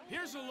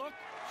 Here's a look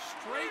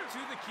straight to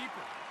the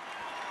keeper.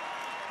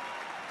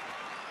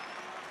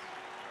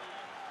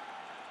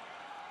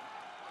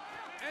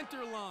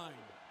 Enter line.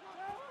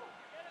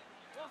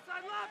 Ball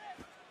side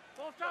left.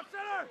 Ball top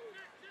center.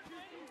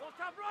 Ball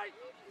top right.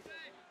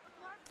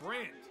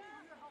 Brandt.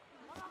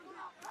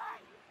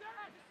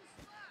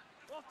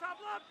 Ball top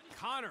left.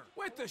 Connor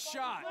with the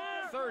shot.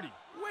 30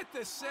 with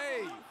the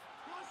save.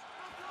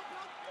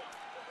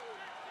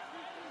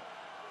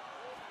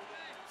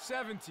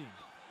 17.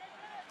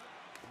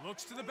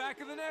 Looks to the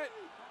back of the net.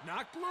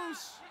 Knocked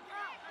loose.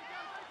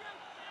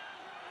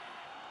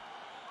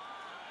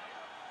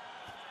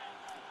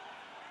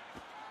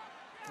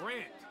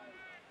 Brandt.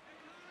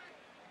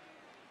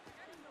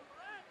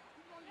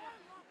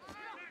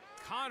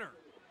 Connor.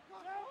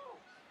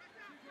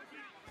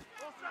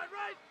 Ball side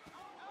right.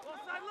 Ball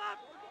side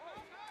left.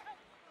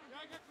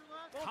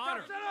 Ball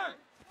Connor. top center.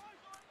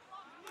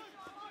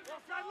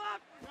 Ball side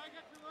left.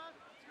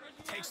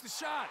 Takes the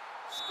shot.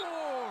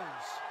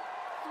 Scores.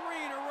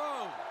 3 in a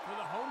row. For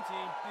the home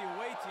team, the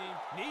away team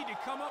need to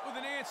come up with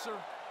an answer,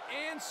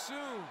 and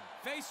soon.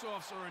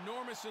 Face-offs are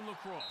enormous in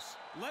lacrosse.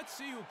 Let's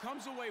see who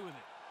comes away with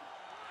it.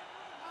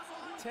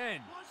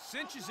 10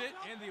 cinches it,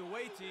 and the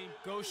away team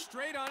goes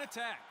straight on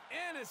attack.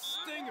 And a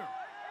stinger.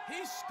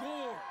 He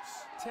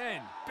scores.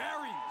 10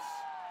 buries.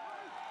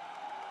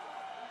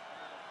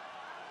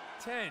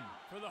 10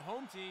 for the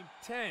home team,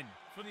 10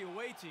 for the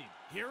away team.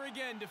 Here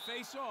again to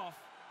face off.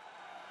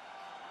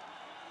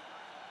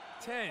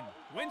 10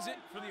 wins it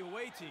for the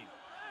away team.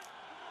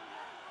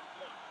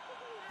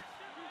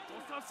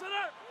 Ball top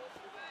center.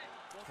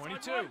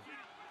 22.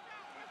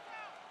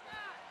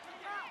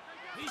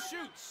 He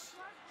shoots.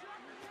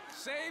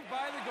 Saved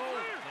by the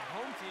goalie. The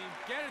home team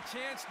get a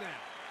chance now.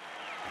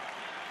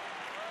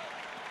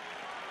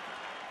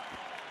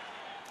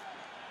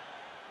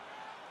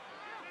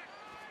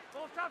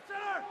 Ball top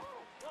center.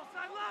 Ball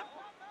side left.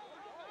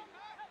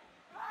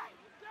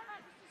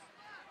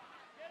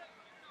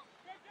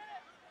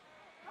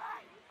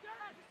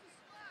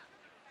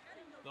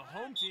 The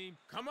home team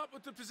come up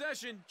with the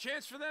possession.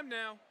 Chance for them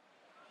now.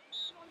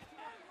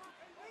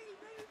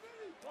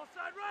 Ball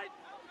side right.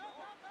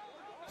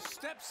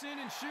 Steps in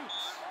and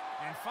shoots.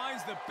 And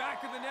finds the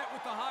back of the net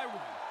with the high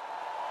one.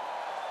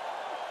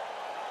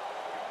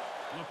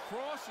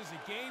 Lacrosse is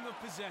a game of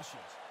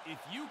possessions. If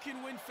you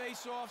can win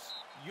face-offs,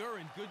 you're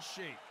in good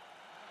shape.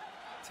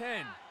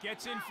 10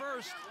 gets in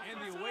first, and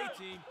the away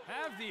team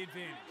have the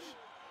advantage.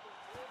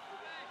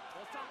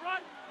 Ball top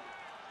right.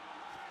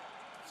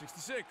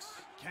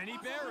 66, Kenny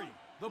Berry.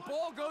 The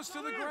ball goes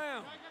to the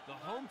ground. The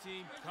home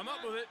team come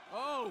up with it.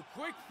 Oh,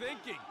 quick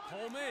thinking.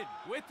 Coleman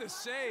with the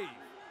save.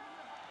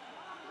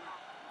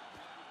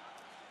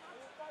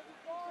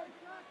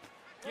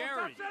 Ball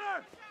Gary. top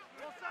center.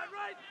 Ball side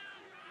right.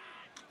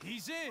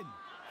 He's in.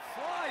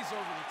 Flies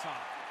over the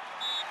top.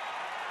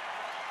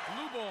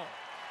 Blue ball.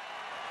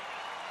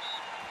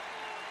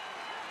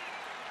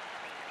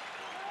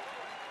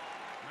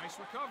 Nice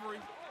recovery.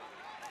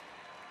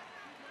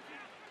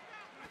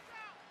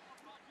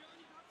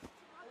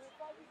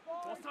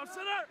 Ball top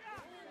center.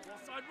 Ball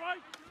side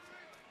right.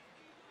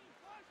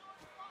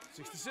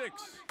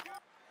 66.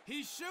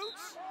 He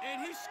shoots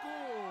and he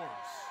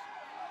scores.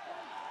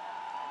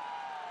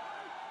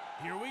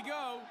 Here we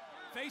go.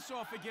 Face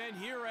off again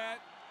here at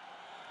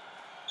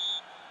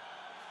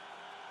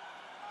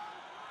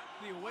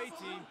the away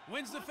team.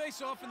 Wins the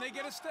face off and they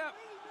get a step.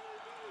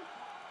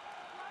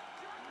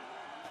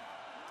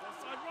 Ball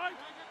side right.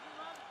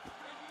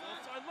 Ball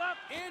side left.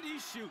 And he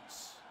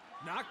shoots.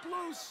 Knocked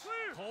loose.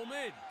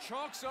 Coleman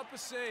chalks up a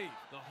save.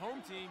 The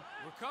home team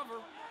recover.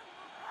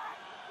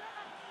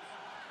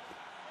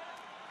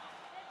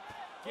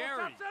 Gary.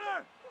 Ball top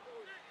center.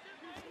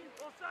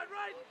 Ball side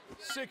right.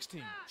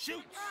 16.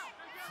 Shoots.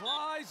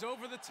 Flies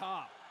over the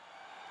top.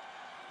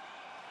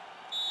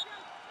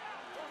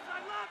 Ball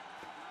side left.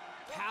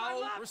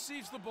 Powell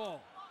receives the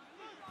ball.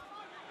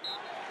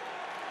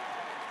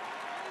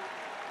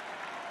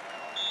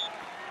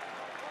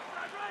 Ball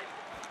side right.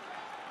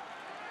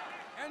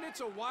 And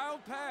it's a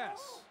wild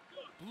pass.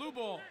 Blue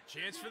ball.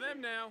 Chance for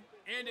them now.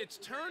 And it's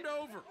turned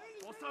over.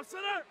 Ball top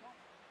center.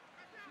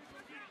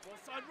 Ball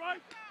side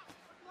right.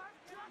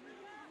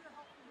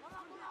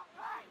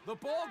 The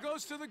ball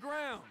goes to the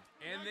ground.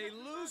 And they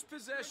lose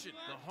possession.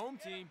 The home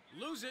team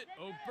lose it.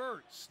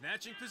 O'Bert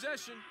snatching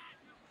possession.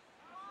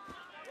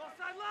 Ball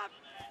side left.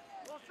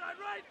 Ball side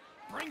right.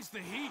 Brings the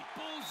heat.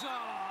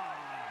 Bullseye.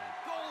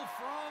 Goal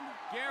from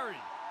Gary.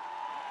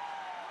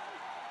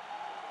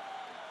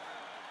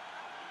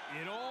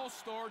 It all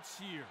starts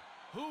here.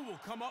 Who will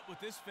come up with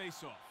this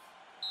face-off?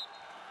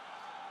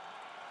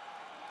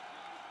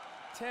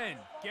 10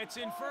 gets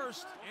in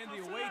first, and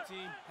the away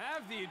team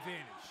have the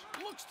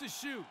advantage. Looks to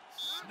shoot.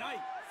 Snipe.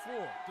 4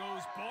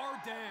 goes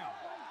bar down.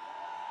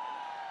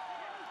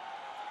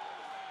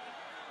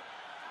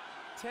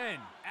 10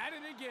 at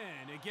it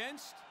again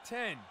against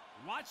 10.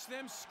 Watch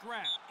them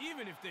scrap,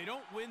 even if they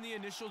don't win the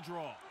initial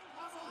draw.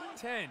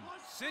 10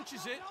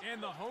 cinches it,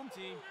 and the home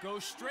team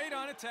goes straight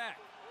on attack.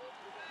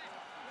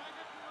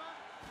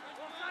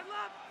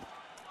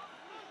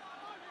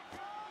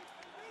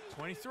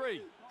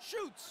 23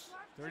 shoots.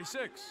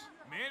 36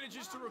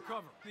 manages to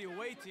recover. The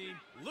away team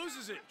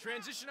loses it.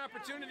 Transition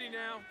opportunity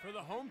now for the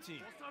home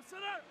team.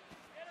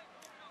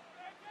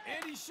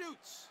 And he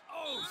shoots.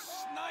 Oh,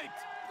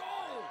 sniped.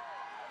 Goal!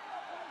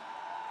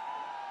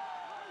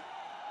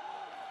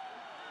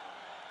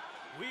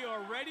 We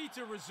are ready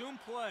to resume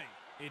play.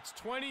 It's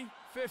 20-15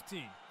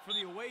 for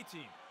the away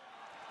team.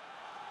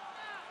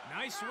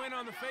 Nice win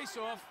on the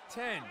face-off.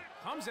 10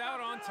 comes out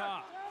on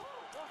top.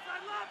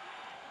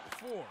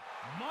 4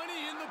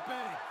 money in the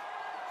bank.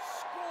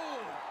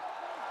 Score!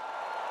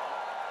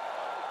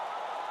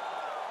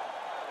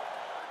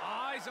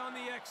 Eyes on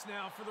the X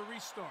now for the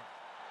restart.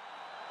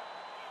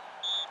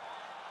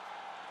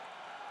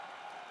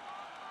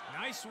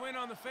 Nice win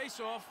on the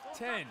face-off.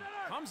 10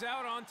 comes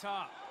out on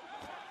top.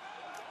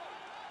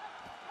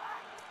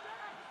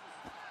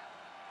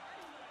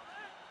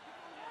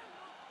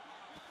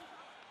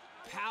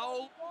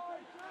 Powell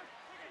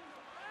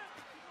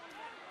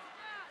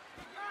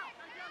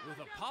with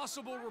a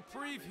possible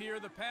reprieve here.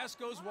 The pass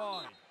goes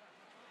wide.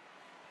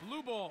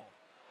 Blue ball.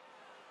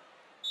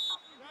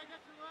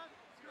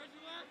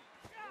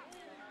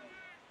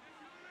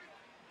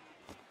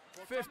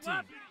 15.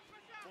 Ball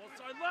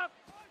side left.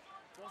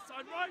 Ball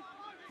side right.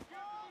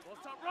 Ball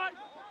side right.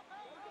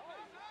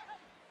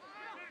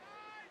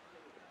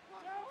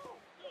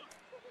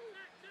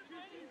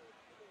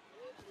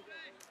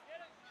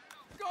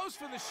 Goes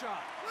for the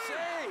shot.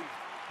 Save.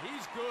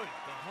 He's good.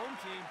 The home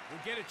team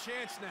will get a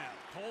chance now.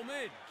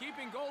 Coleman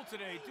keeping goal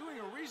today, doing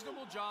a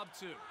reasonable job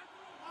too.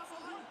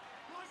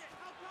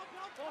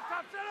 Ball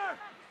top center.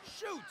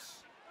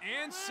 Shoots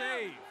and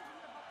save.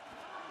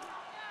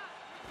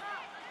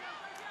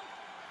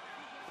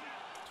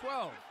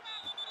 12.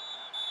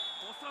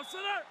 Ball top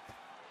center.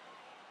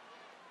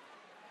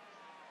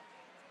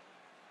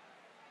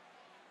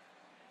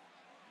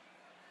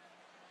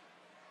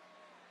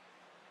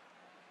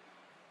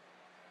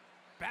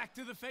 Back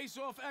to the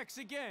face-off X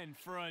again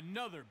for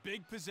another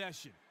big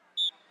possession.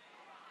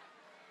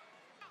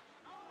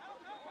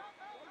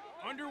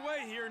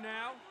 Underway here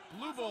now.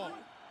 Blue ball.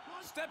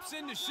 Steps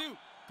in to shoot.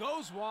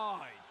 Goes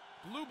wide.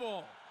 Blue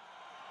ball.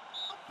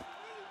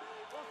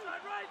 Ball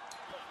side right.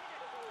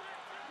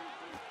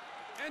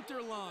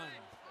 Enter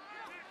line.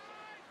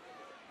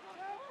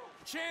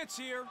 Chance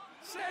here.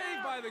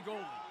 Saved by the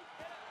goalie.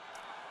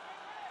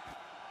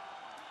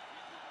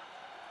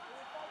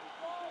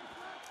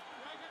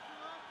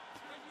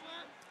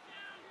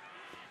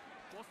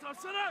 Ball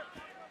top center.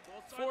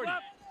 Ball side 40.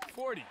 left.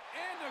 40. And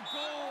a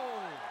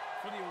goal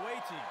for the away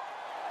team.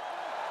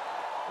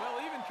 Well,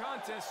 even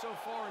contest so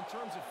far in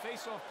terms of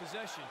face-off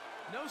possession.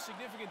 No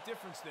significant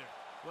difference there.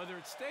 Whether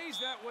it stays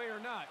that way or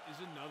not is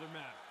another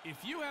matter.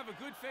 If you have a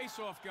good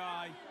face-off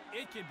guy,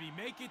 it can be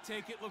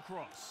make-it-take-it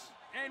lacrosse.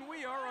 And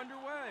we are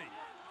underway.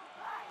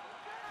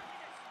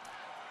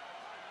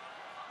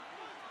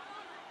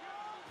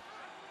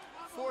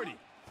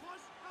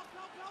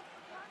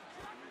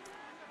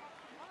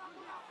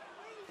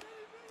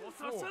 Ball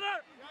top 4.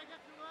 center.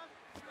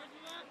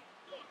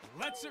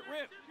 Lets it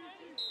rip.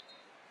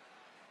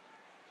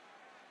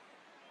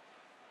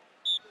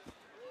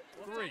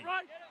 3.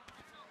 Right.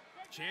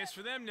 Chance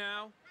for them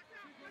now.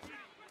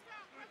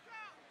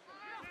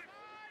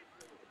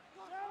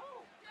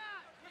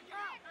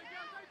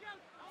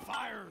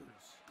 Fires.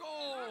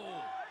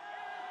 Goal.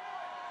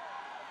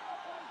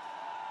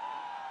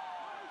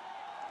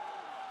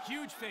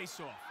 Huge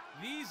face-off.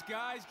 These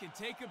guys can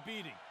take a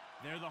beating.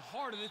 They're the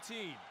heart of the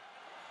team.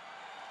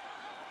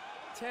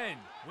 10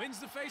 wins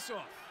the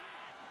face-off.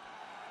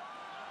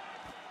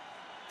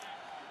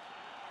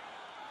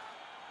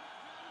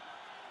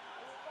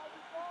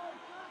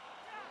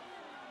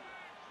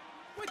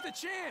 With the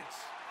chance.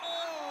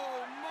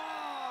 Oh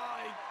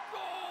my,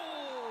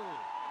 goal!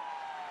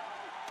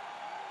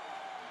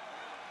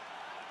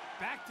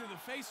 Back to the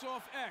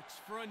face-off X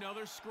for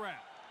another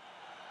scrap.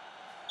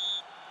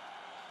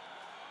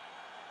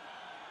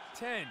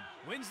 10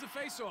 wins the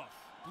face-off.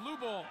 Blue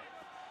ball.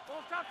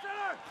 Ball top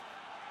center.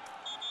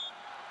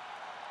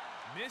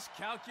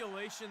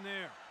 Miscalculation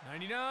there.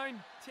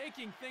 99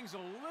 taking things a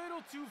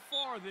little too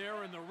far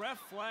there, and the ref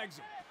flags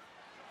him.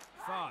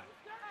 5.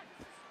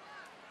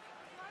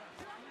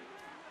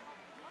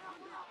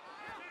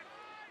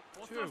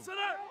 Ball 2. top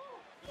center.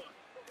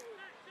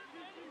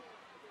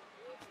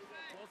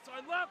 Ball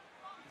side left.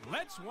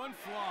 Lets one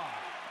fly.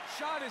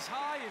 Shot is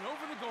high and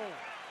over the goal.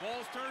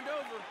 Ball's turned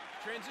over.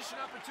 Transition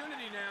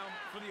opportunity now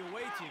for the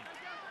away team.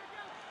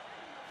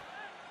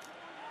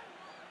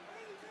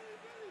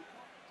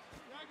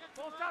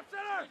 Full stop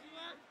center.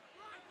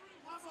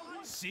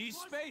 Sees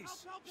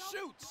space.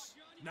 Shoots.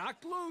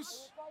 Knocked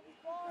loose.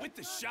 With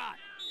the shot.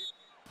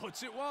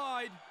 Puts it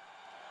wide.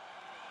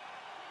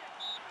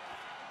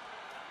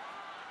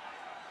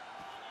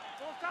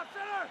 Full stop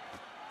center.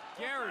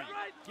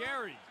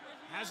 Gary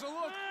has a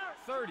look.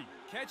 30.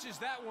 Catches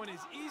that one as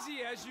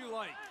easy as you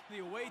like. The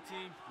away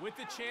team with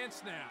the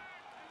chance now.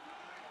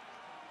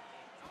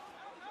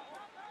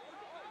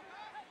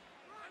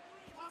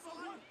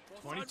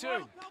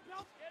 .22.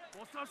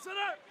 Full stop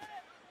center.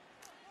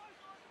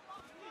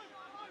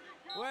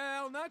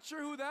 Well, not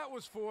sure who that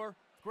was for.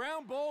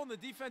 Ground ball in the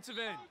defensive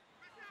end.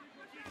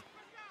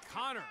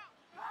 Connor.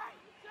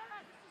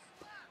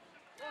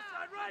 Full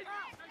side right.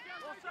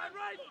 Full side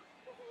right.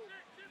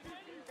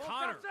 Full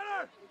Connor. stop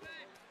center.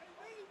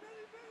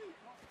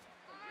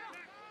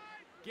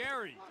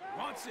 Gary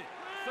wants it.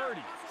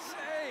 30.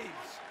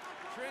 Saves.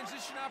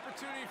 Transition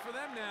opportunity for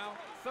them now.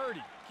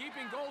 30.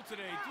 Keeping goal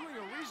today. Doing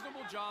a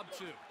reasonable job,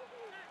 too.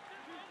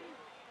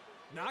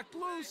 Knocked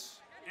loose.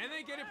 And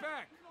they get it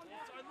back.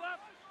 Side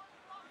left.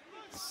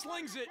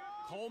 Slings it.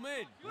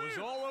 Coleman was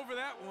all over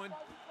that one.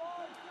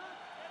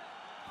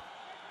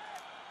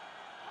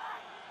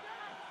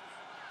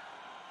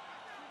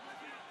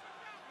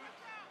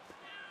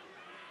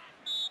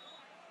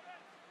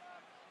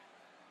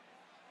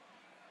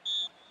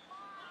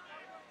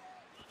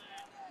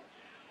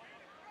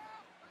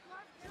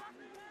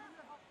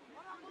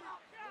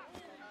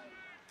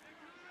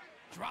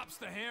 Drops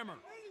the hammer.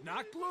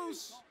 Knocked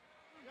loose.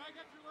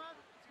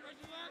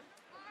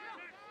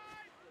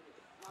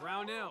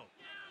 Brownell.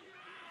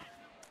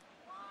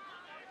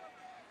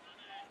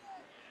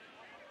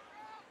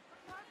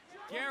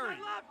 Gary.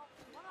 Full side left.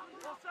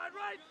 Full side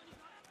right.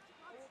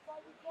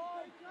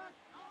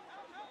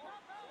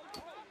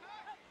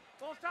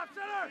 Full stop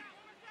center.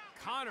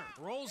 Connor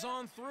rolls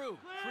on through.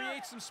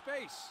 Creates some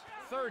space.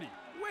 30.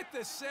 With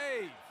the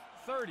save.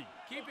 30.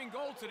 Keeping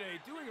goal today.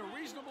 Doing a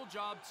reasonable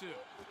job, too.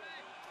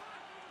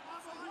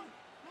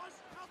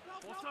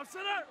 Full stop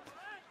center.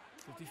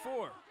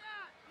 54.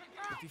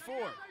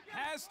 54.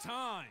 Has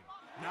time.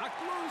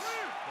 Knocked loose.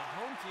 The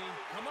home team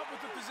come up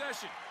with the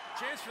possession.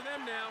 Chance for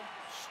them now.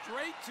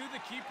 Straight to the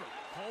keeper.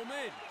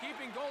 Coleman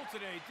keeping goal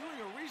today. Doing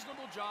a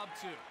reasonable job,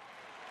 too.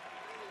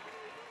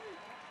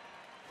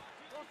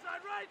 Full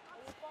side right.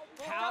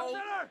 Full Powell.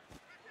 stop center.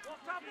 Full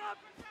stop left.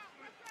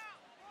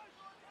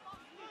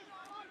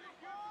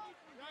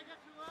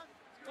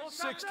 Full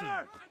stop 16.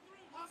 center.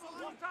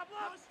 Full stop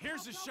left.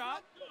 Here's a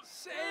shot.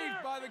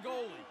 Saved by the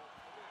goalie.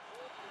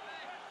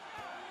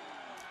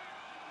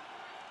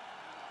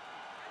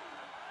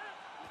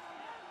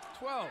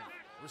 .12.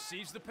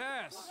 Receives the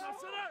pass. Stop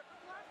center.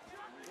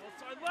 Full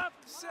side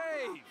left.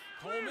 Save.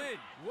 Coleman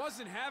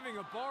wasn't having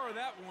a bar of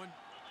that one.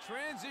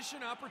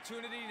 Transition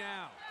opportunity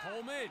now.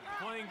 Coleman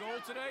playing goal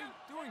today.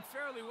 Doing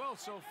fairly well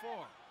so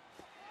far.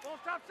 Full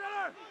stop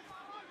center.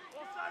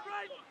 Full side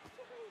right.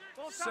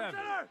 Full stop 7.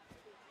 center.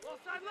 Full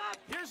side left.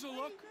 Here's a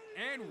look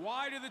and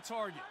wide of the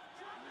target.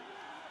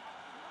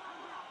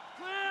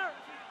 Clear.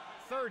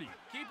 30.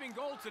 Keeping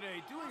goal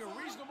today. Doing a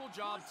reasonable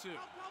job, too.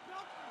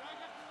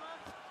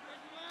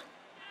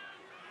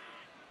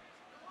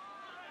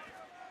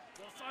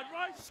 Full side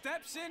right.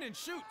 Steps in and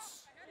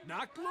shoots.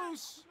 Knocked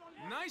loose.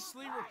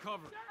 Nicely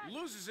recovered.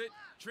 Loses it.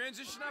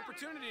 Transition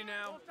opportunity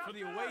now for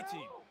the away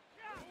team.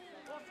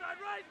 Full side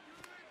right.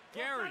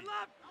 Gary. Full side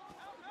left.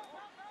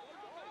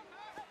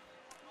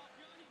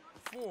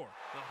 4.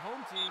 The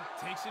home team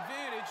takes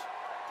advantage.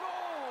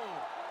 Goal!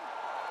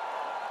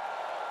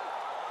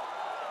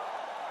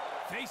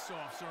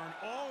 Face-offs are an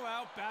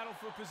all-out battle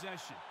for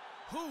possession.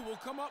 Who will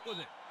come up with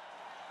it?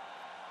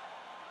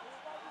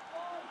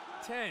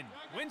 10.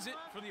 Wins it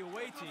for the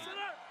away team.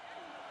 Center.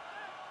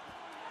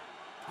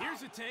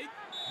 Here's a take.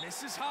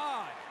 Misses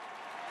high.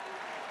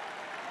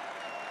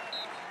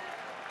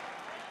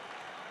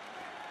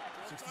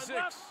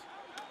 66.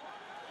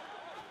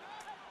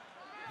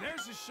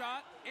 There's a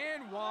shot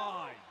and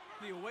wide.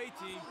 The away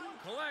team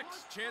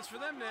collects. Chance for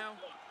them now.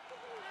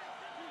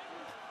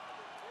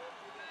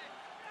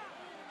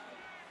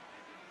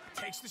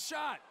 Takes the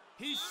shot.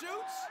 He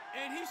shoots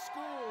and he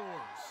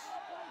scores.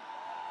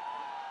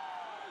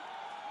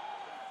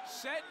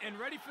 Set and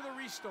ready for the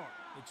restart.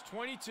 It's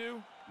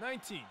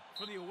 22-19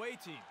 for the away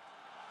team.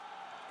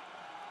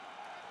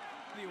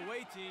 The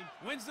away team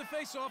wins the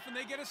faceoff and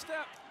they get a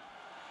step.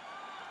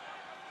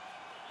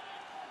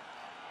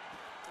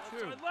 2.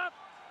 Side left.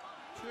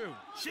 2.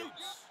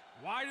 Shoots.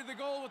 Wide of the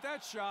goal with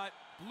that shot.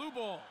 Blue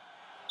ball.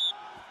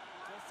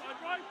 Full side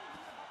right.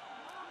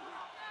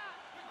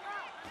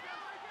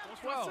 Full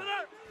stop 12.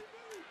 center.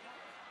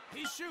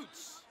 He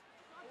shoots.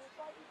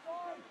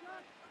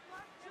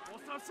 Full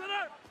stop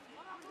center.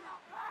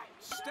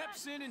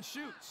 Steps in and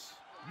shoots.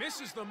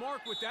 Misses the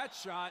mark with that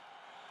shot.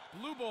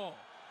 Blue ball.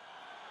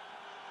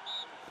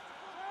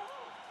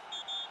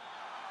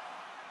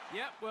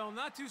 Yep, well,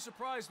 not too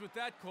surprised with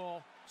that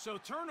call. So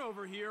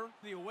turnover here,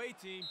 the away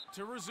team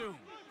to resume.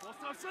 Full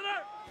stop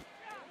center.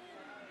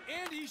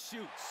 And he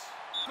shoots.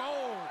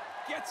 Goal.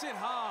 Gets it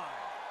high.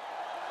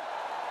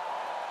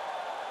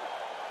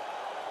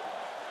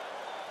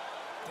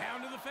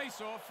 Down to the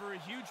face-off for a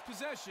huge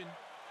possession.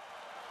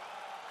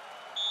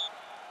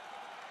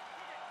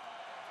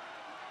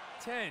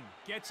 10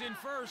 gets in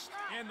first,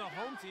 and the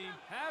home team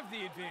have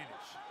the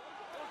advantage.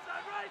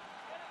 Offside right.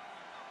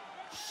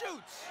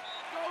 Shoots,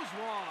 goes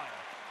wide.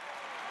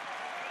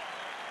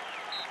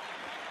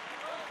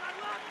 Offside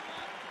left.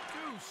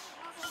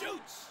 Deuce,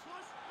 shoots,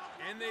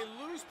 and they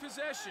lose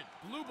possession.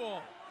 Blue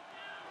ball.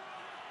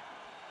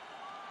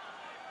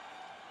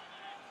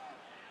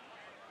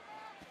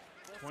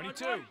 Offside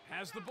 22 right.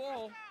 has the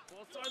ball.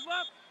 Offside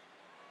left.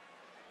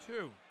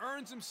 2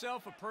 earns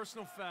himself a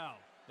personal foul.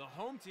 The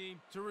home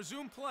team to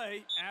resume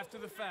play after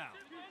the foul.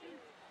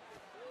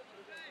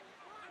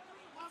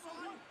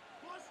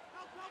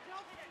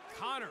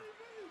 Connor.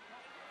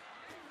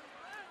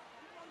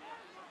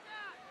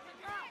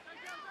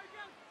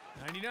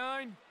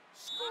 '99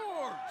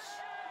 scores.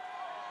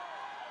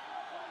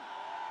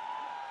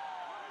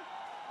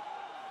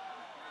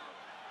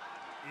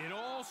 It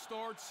all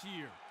starts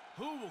here.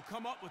 Who will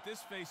come up with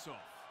this face-off?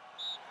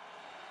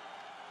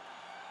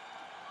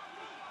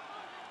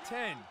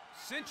 10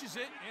 cinches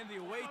it, and the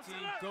away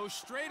team goes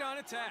straight on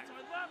attack.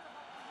 Offside left.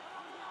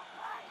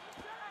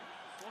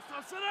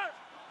 Offside center.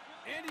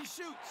 And he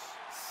shoots.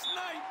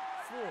 Snipe.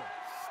 4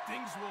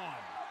 stings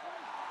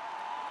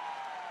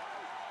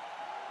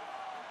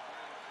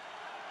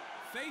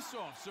 1.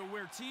 Face-offs are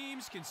where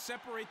teams can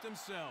separate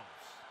themselves.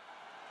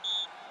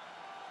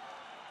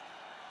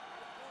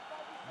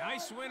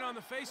 Nice win on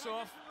the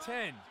face-off.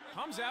 10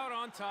 comes out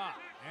on top,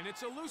 and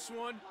it's a loose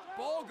one.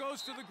 Ball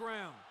goes to the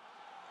ground.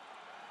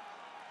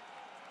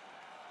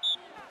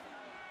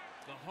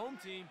 The home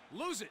team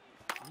lose it.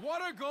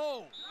 What a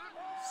goal!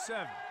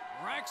 7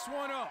 racks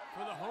one up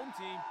for the home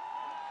team.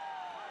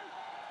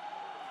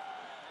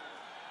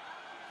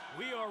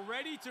 We are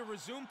ready to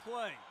resume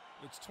play.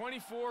 It's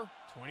 24-21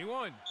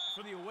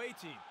 for the away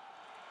team.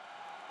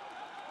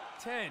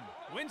 10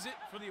 wins it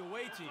for the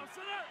away team.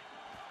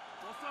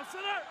 Offside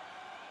center.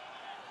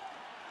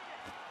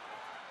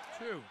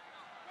 2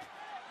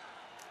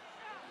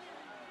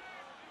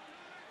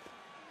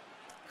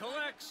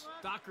 collects.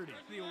 Doherty,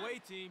 the away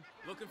team,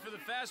 looking for the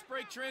fast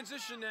break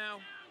transition now.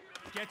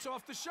 Gets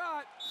off the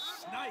shot.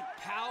 Snipe.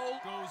 Powell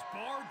goes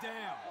bar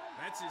down.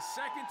 That's his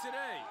second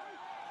today.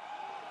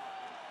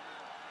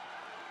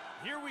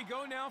 Here we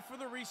go now for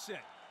the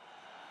reset.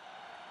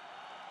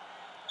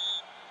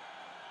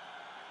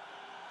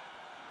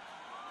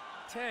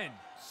 10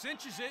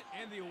 cinches it,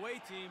 and the away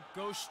team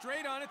goes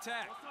straight on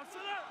attack. Offside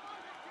center.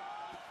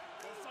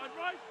 Offside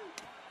right.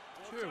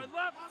 2 Offside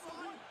left.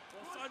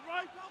 Offside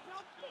right.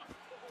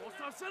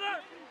 Offside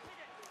center.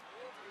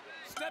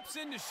 steps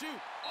in to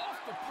shoot. Off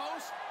the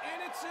post,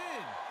 and it's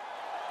in.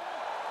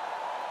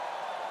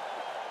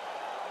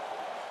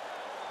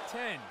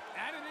 10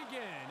 at it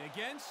again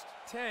against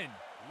 10.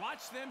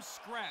 Watch them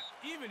scrap,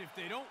 even if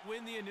they don't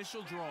win the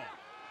initial draw.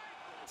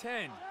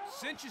 10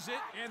 cinches it,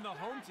 and the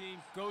home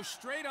team goes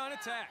straight on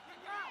attack.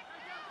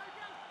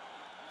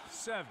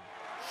 7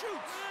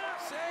 shoots.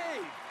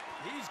 Save.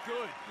 He's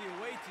good. The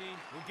away team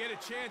will get a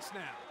chance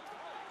now.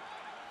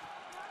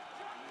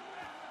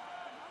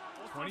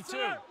 22.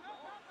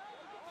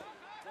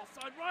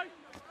 Offside right.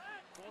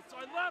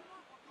 Offside left.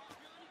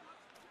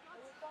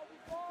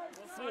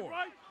 Offside 4.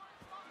 right.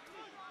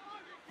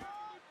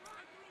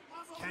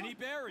 Kenny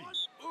Berry.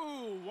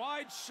 Ooh,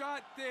 wide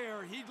shot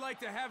there. He'd like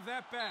to have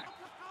that back.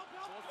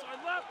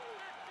 Offside left.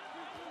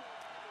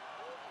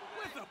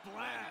 With a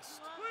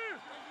blast. Clear.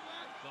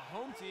 The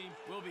home team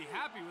will be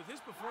happy with his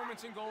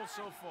performance and goals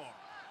so far.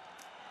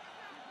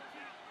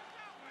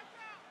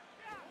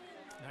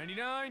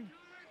 99.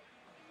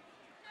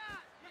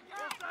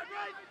 Offside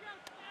right.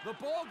 The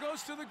ball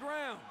goes to the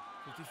ground.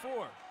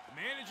 54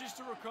 manages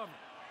to recover.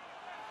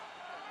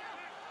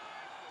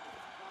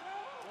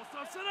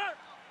 Offside center.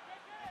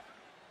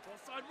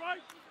 Offside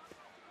right.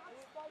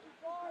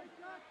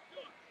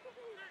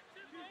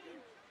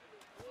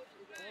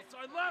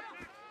 'Offside left.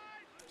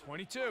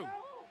 22.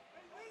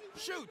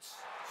 Shoots.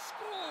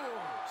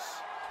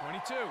 Scores.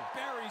 22.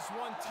 Buries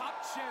one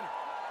top cheddar.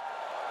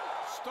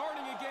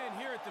 Starting again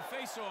here at the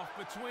faceoff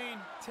between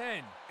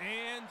 10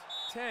 and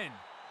 10.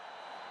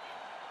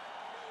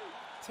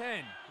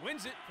 10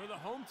 wins it for the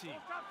home team.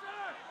 Ball top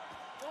center.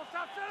 Ball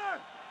top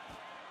center.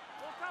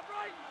 Ball top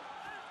right.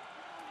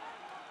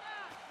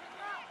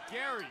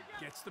 Gary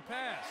gets the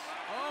pass.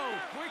 Oh,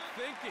 quick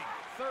thinking.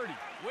 30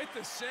 with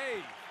the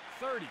save.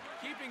 30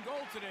 keeping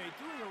goal today,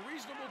 doing a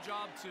reasonable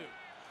job too.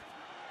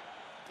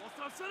 Ball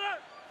top center.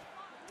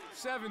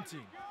 17.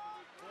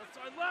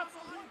 Offside left.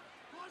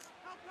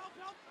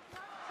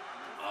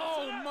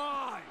 Oh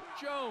my!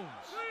 Jones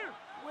Clear.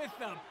 with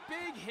a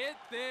big hit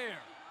there.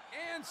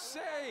 And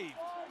saved.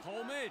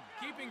 Coleman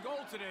keeping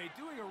goal today,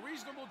 doing a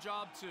reasonable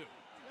job too.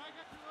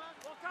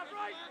 Ball top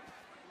right.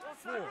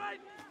 Offside 4. right.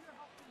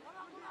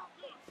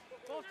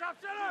 Ball top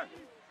center.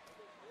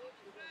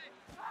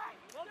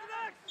 Ball to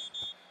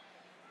next.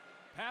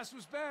 Pass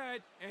was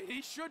bad, and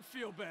he should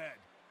feel bad.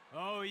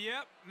 Oh,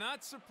 yep,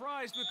 not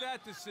surprised with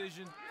that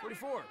decision.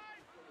 44.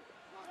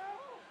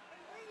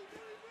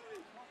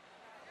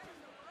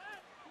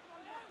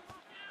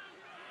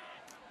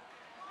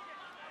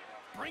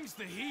 brings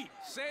the heat.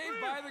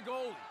 Saved by the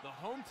goalie. The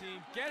home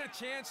team get a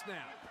chance now.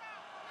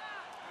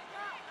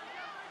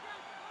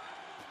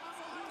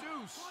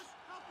 Deuce.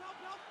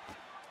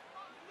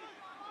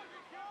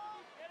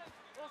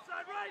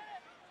 Offside right.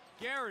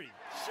 Gary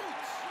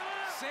shoots.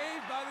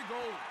 Saved by the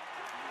goalie.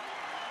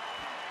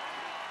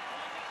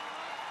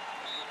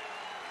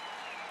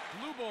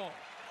 Blue ball.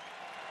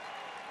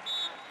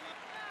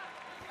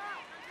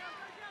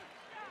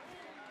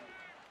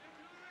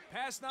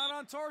 Pass not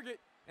on target,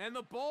 and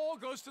the ball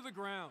goes to the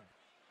ground.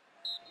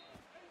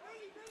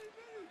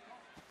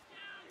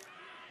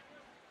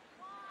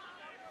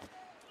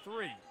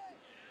 Three.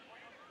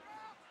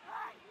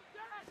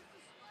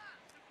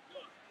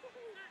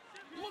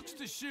 Looks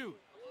to shoot.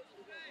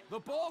 The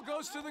ball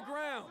goes to the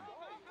ground.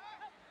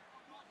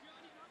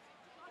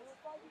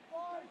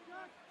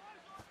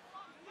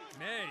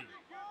 May.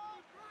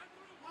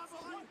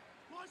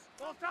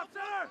 Ball top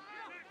center.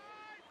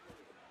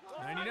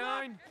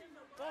 99.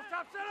 Ball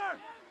top center.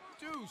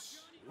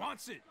 Deuce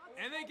wants it,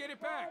 and they get it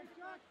back.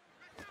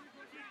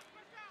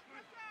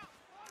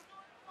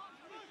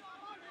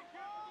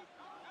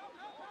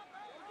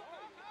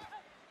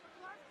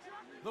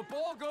 The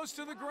ball goes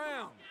to the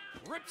ground.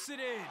 Rips it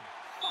in.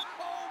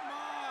 Oh,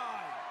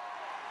 my!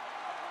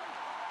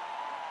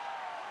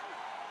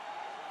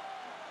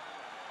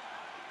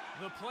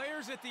 The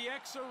players at the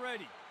X are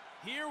ready.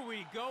 Here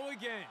we go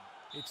again.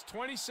 It's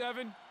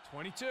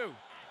 27-22.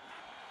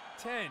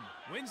 10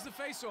 wins the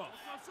faceoff.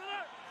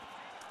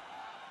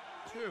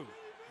 2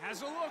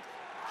 has a look.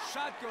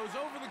 Shot goes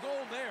over the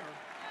goal there.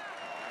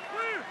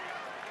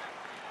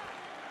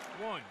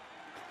 1.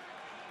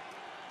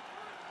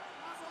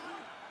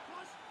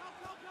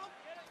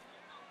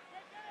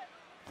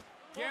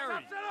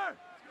 Gary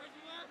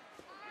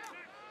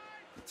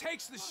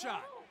takes the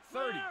shot.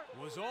 30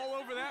 was all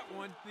over that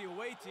one. The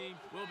away team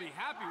will be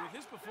happy with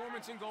his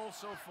performance in goal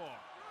so far.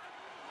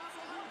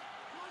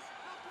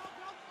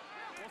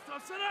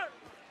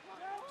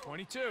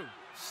 22.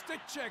 Stick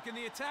check in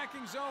the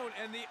attacking zone,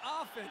 and the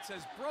offense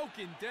has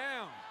broken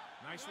down.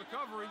 Nice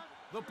recovery.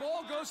 The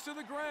ball goes to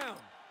the ground.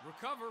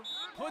 Recover.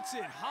 Puts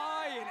it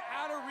high and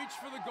out of reach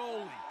for the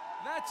goalie.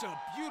 That's a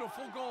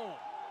beautiful goal.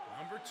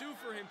 Number 2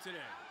 for him today.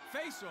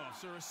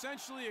 Face-offs are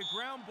essentially a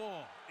ground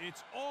ball.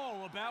 It's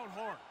all about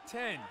heart.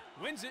 10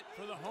 wins it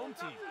for the home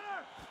team.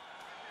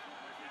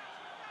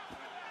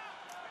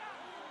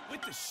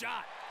 With the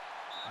shot.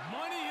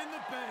 Money in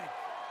the bank.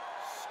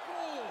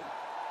 Score.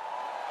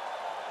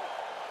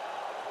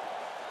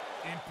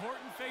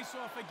 Important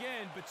face-off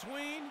again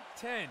between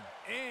 10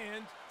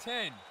 and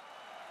 10.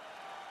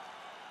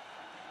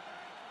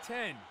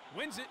 10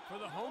 wins it for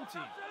the home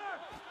team.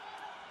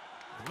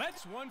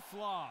 Lets one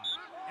fly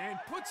and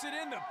puts it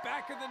in the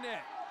back of the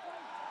net.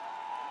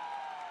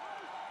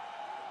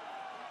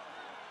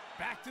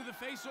 Back to the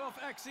face-off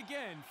X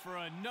again for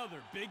another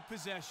big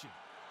possession.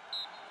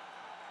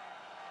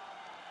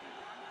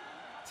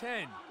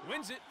 10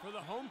 wins it for the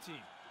home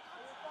team.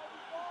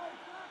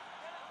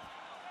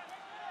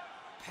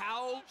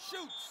 Powell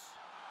shoots.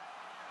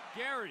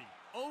 Gary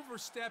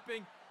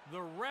overstepping.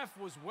 The ref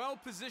was well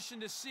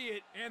positioned to see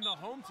it, and the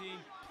home team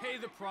pay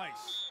the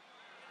price.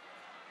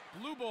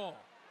 Blue ball.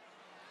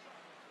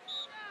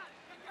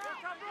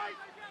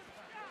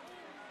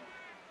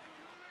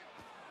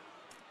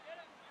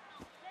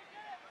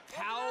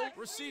 Powell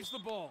receives the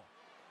ball.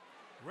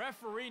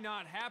 Referee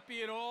not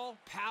happy at all.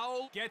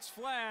 Powell gets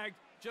flagged,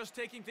 just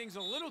taking things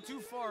a little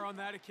too far on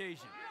that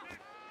occasion.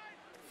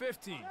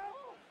 15.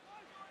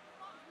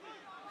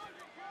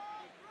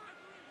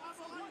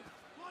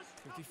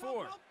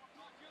 54.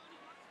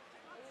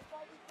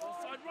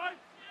 Offside right.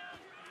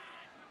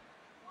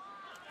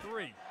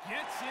 3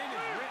 gets in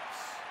and rips.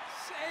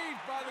 Saved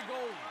by the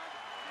goalie.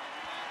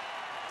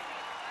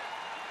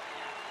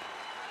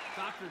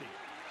 Doherty.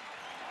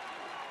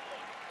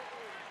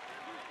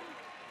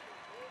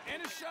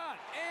 And a shot,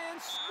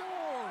 and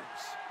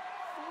scores!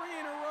 3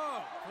 in a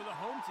row for the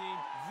home team.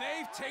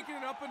 They've taken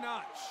it up a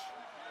notch.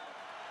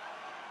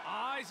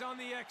 Eyes on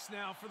the X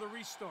now for the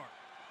restart.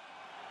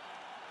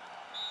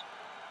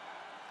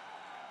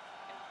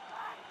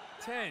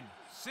 10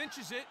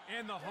 cinches it,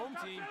 and the home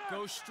team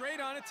goes straight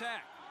on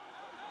attack.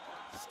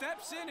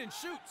 Steps in and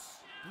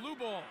shoots. Blue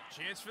ball.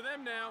 Chance for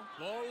them now.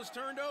 Ball is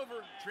turned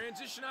over.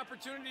 Transition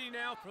opportunity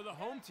now for the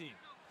home team.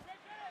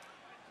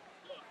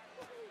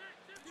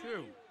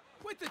 2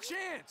 with the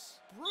chance.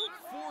 Brute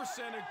force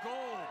and a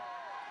goal.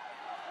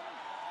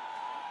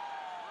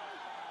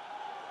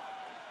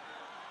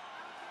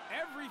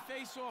 Every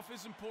face-off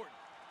is important.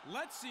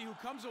 Let's see who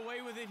comes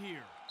away with it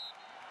here.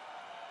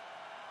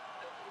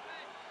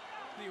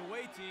 The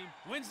away team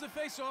wins the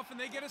face-off, and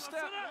they get a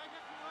step.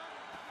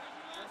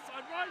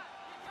 Offside right.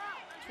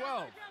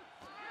 12.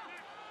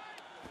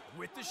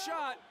 With the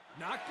shot,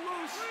 knocked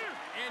loose,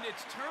 and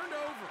it's turned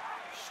over,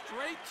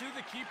 straight to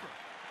the keeper.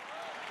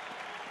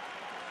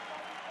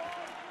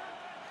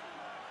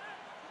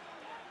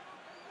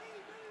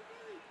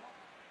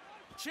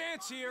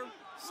 Chance here,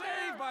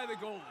 saved by the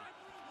goalie.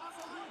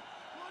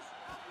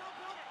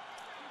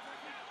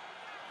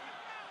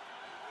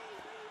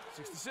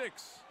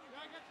 66.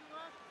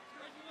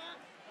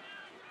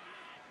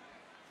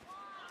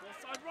 Ball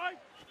side right.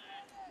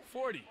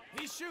 40.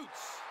 He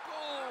shoots.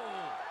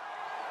 Goal!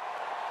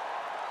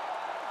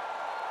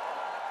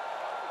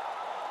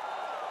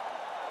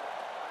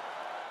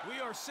 We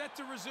are set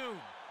to resume.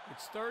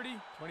 It's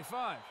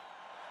 30-25.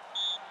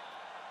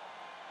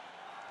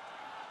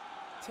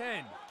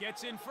 10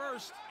 gets in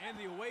first, and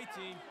the away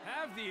team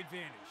have the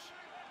advantage.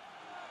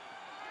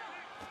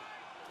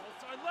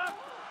 Ball side left.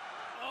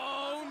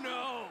 Oh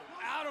no!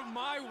 Out of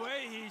my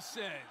way, he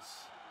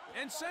says.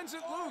 And sends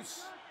it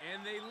loose.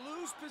 And they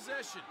lose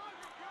possession.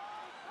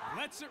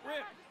 Lets it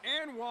rip.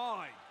 And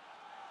wide.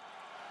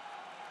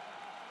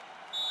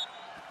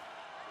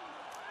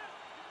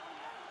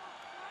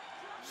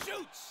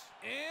 Shoots.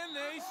 And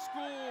they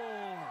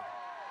score.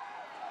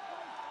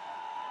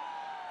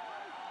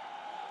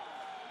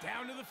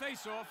 Down to the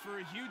faceoff for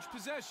a huge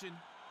possession.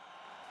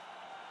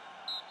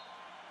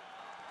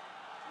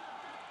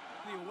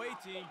 The away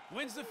team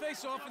wins the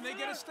faceoff and they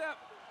get a step.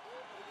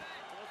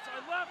 Ball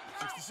side left.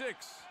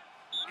 66.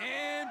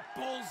 And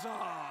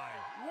bullseye.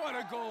 What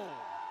a goal.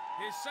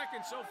 His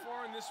second so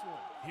far in this one.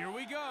 Here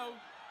we go.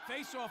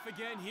 Face-off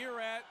again here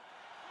at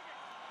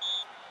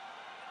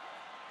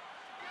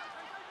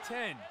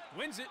 10.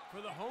 Wins it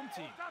for the home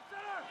team. Top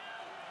center.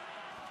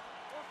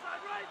 Ball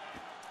side right.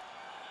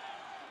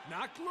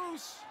 Knocked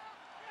loose.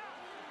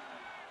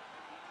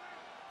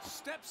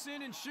 Steps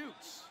in and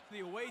shoots. The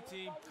away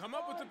team come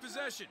up with the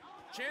possession.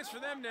 Chance for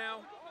them now.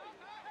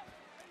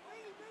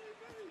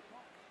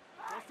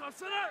 Ball top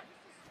center.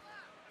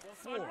 Ball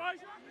side 4. right.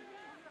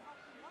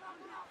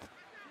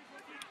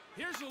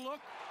 Here's a look.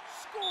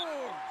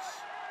 Scores!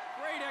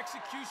 Great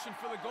execution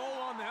for the goal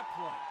on that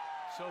play.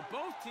 So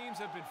both teams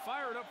have been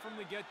fired up from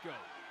the get-go.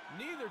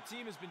 Neither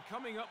team has been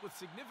coming up with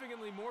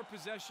significantly more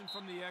possession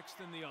from the X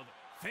than the other.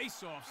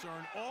 Face-offs are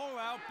an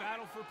all-out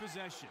battle for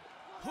possession.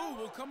 Who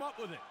will come up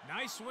with it?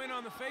 Nice win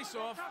on the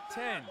face-off.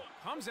 10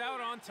 comes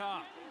out on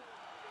top.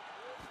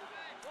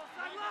 Ball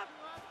side left.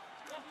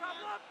 Ball top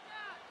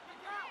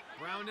left.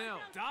 Brownell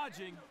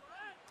dodging.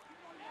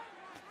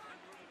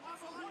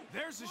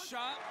 There's a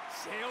shot.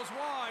 Sails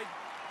wide.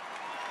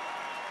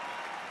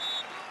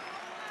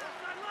 Ball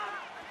side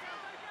left.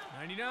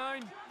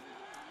 99.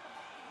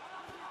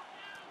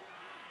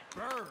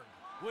 Berg,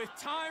 with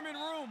time and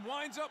room,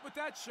 winds up with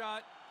that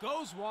shot.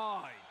 Goes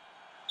wide.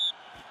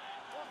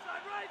 Ball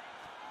side right.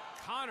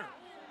 Connor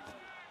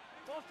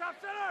Ball top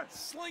center.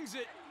 slings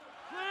it.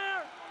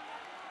 Clear.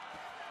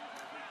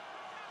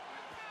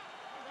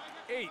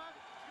 8.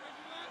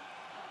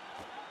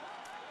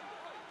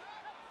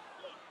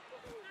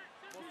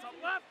 Ball top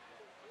left.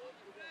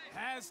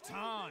 Has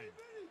time.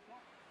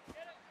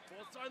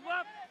 Ball side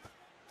left.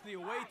 The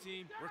away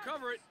team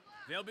recover it.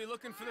 They'll be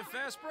looking for the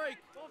fast break.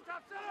 Ball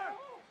top center.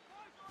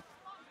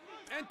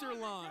 Enter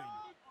line.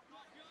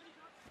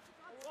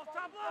 Ball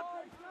top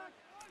left.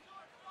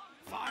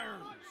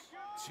 Fires.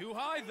 Too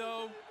high,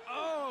 though.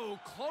 Oh,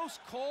 close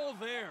call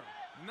there.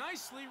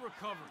 Nicely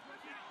recovered.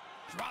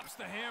 Drops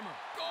the hammer.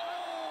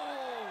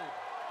 Goal!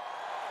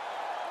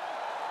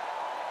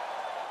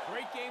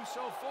 Great game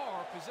so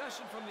far.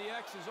 Possession from the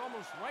X is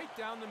almost right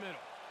down the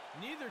middle.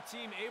 Neither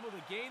team able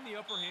to gain the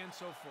upper hand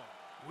so far.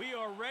 We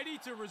are ready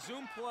to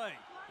resume play.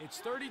 It's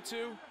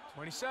 32-27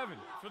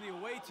 for the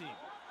away team.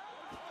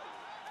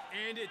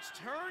 And it's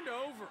turned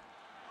over.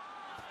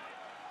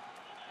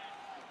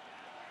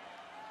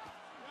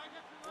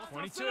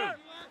 22.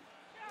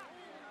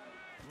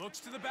 Looks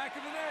to the back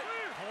of the net.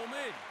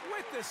 Holman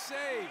with the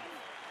save.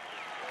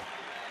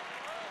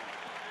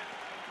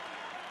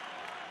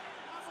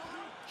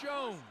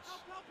 Jones.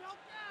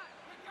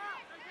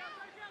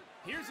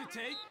 Here's a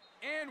take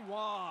and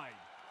wide.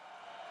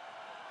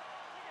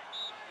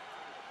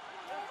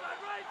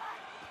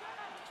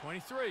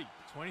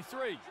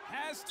 23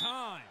 has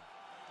time.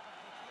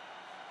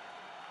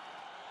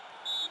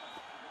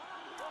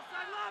 Ball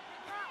side left.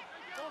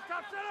 Ball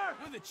top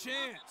center. With a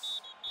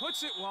chance.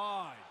 Puts it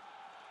wide.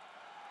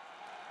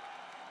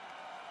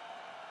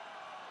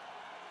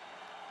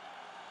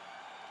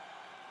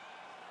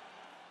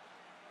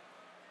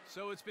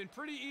 So it's been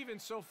pretty even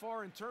so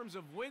far in terms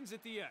of wins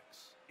at the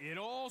X. It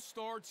all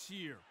starts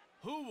here.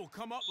 Who will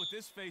come up with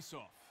this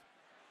face-off?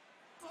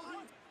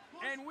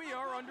 And we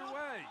are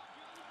underway.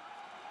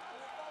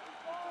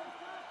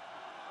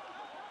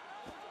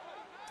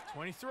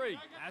 23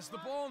 has the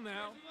ball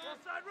now. Ball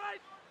side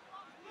right.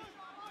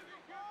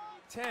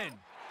 10.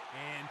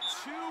 And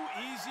too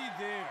easy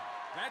there.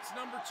 That's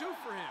number 2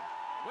 for him.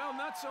 Well,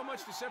 not so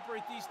much to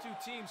separate these two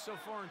teams so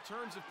far in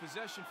terms of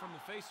possession from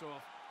the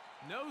face-off.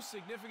 No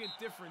significant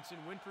difference in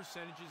win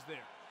percentages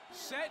there.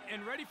 Set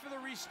and ready for the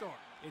restart.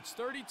 It's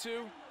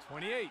 32-28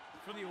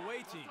 for the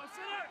away team. Top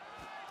center.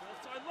 Ball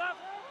side left.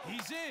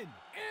 He's in,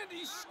 and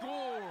he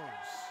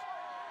scores.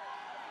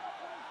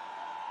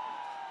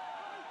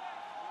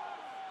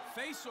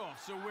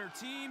 Face-offs are where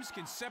teams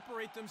can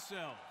separate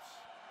themselves.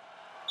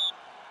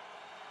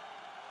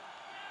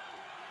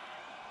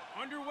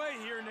 Underway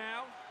here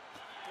now.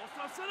 Ball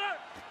top center.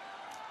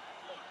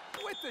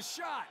 With the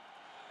shot.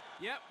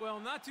 Yep, well,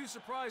 not too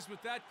surprised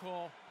with that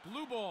call.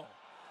 Blue ball.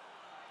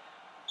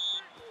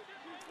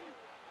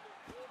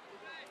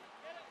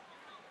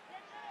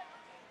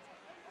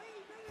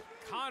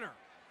 Connor.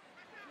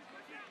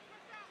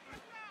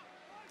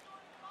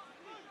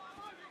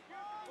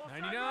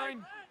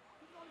 99.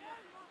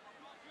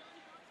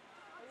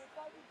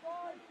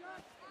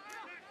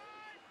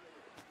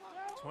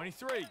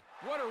 '23.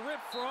 What a rip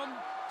from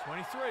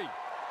 23.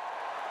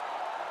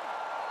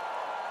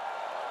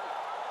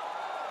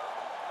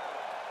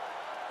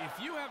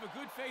 If you have a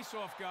good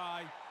face-off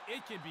guy,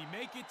 it can be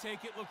make it,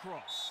 take it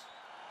lacrosse.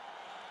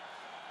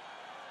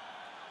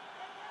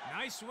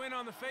 Nice win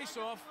on the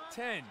face-off.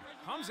 10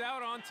 comes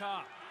out on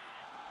top.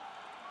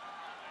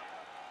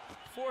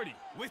 40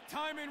 with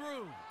time and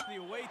room. The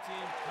away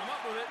team come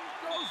up with it,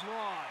 goes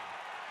wide.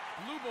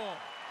 Blue ball.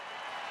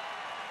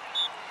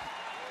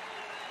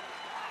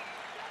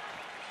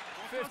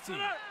 15.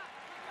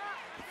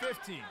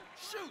 15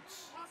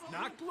 shoots.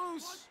 Knocked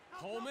loose.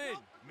 Coleman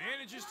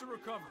manages to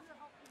recover.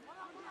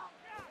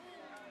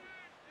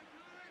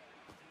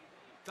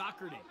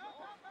 Doherty.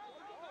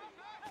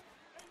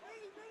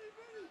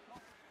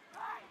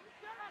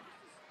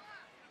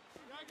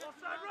 Ball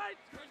side right.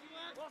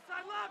 Ball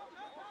side left.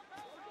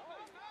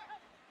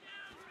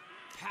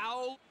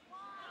 Powell.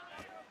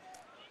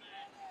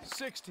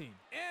 16.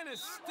 And a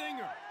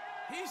stinger.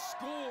 He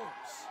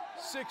scores.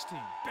 16.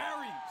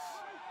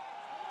 Buries.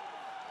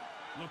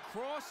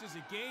 Lacrosse is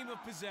a game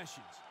of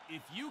possessions.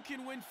 If you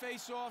can win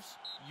face-offs,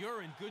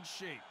 you're in good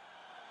shape.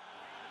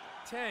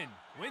 10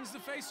 wins the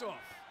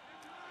face-off.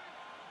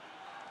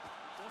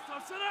 Ball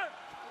side center.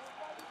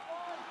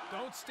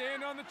 Don't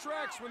stand on the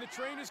tracks when the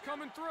train is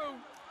coming through.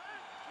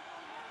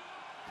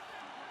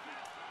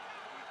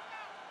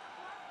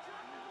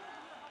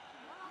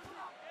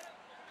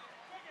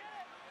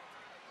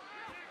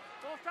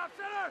 Ball top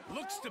center.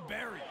 Looks to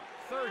bury.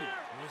 30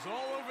 was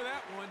all over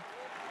that one.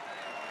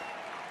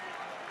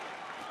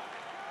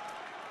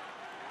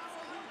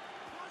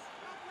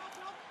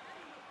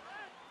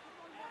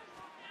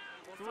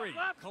 Three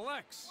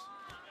collects.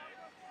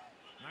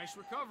 Nice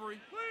recovery.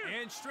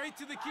 And straight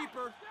to the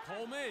keeper.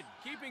 Coleman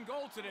keeping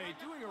goal today,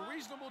 doing a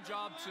reasonable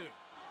job too.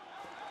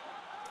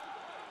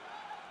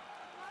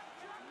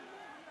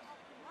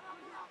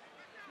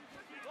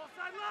 Ball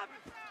side left.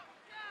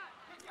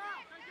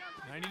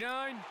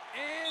 99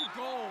 and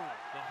goal.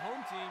 The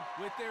home team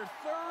with their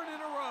third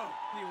in a row.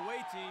 The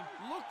away team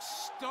looks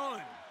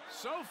stunned.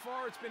 So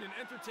far, it's been an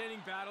entertaining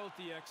battle at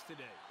the X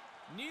today.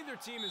 Neither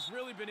team has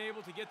really been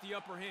able to get the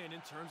upper hand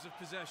in terms of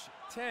possession.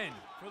 10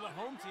 for the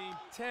home team,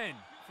 10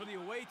 for the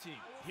away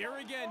team. Here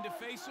again to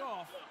face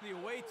off the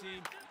away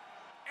team,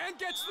 and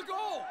gets the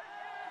goal!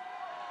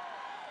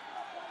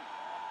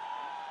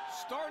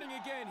 Starting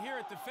again here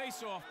at the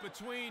face-off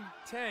between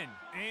 10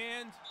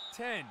 and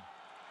 10.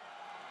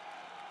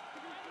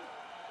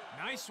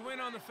 Nice win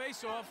on the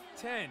face-off.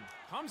 10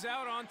 comes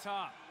out on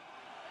top.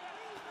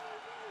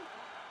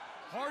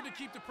 Hard to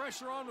keep the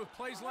pressure on with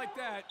plays like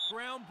that.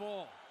 Ground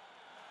ball.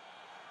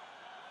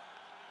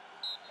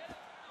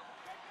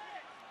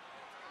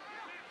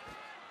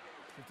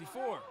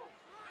 54.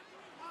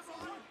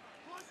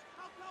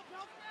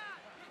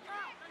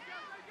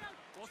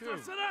 Ball Two.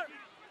 side center.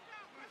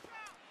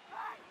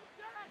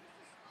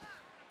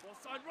 Ball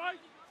side right.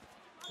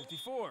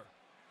 54.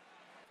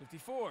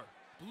 54.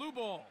 Blue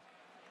ball.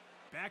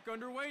 Back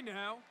underway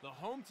now. The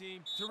home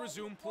team to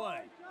resume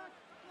play.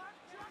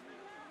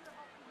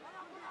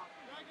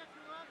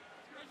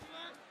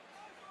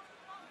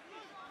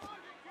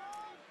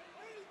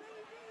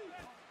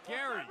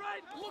 Gary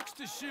looks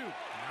to shoot.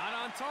 Not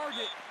on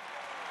target.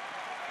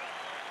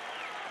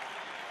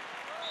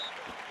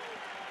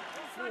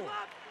 4. Ball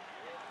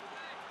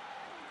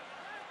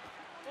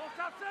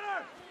top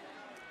center.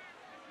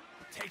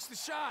 Takes the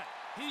shot.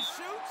 He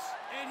shoots,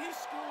 and he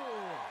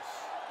scores.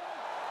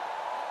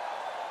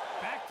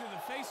 Back to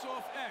the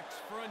face-off X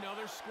for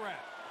another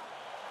scrap.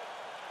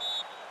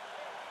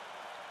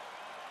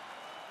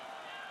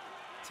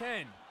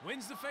 10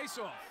 wins the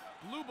face-off.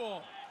 Blue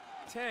ball.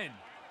 10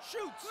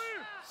 shoots.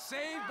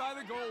 Saved by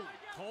the goalie.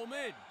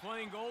 Coleman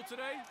playing goal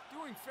today,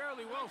 doing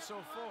fairly well so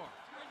far.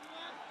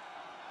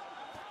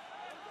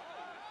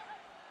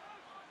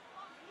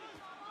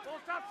 Ball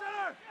top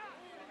center.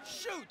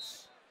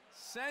 Shoots.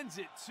 Sends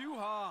it too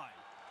high.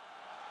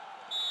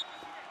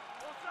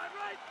 Ball side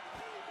right.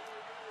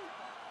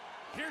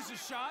 Here's a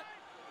shot.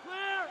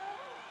 Clear.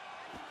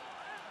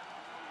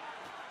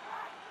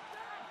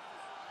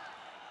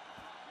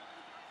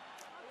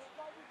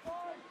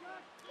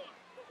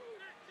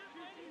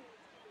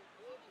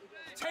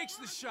 Takes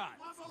the shot.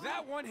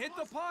 That one hit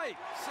the pipe.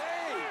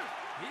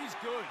 Save. He's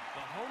good.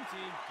 The home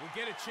team will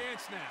get a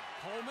chance now.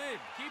 Coleman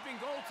keeping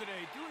goal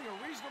today, doing a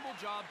reasonable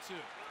job too.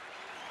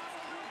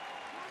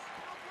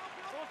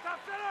 Ball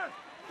top center.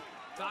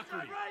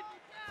 Doherty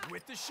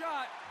with the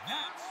shot.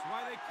 That's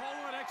why they call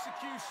it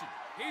execution.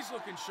 He's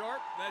looking sharp.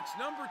 That's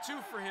number 2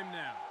 for him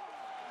now.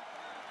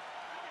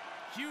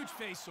 Huge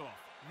face-off.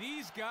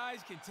 These guys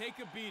can take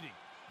a beating.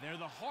 They're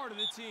the heart of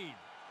the team.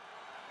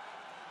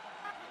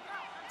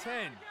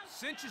 10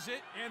 cinches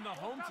it, and the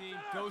home team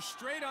goes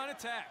straight on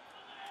attack.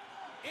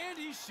 And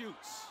he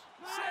shoots.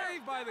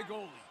 Saved by the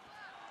goalie.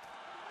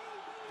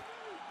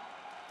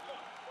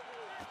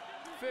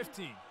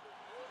 15.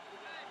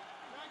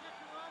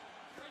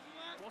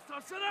 Ball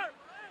stop center.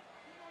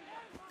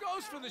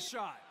 Goes for the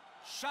shot.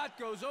 Shot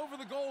goes over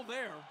the goal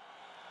there.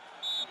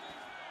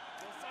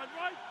 Ball side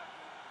right.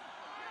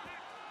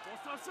 Ball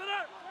stop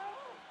center.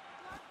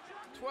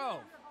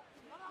 12.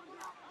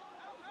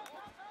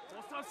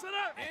 Ball stop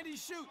center. And he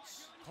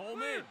shoots.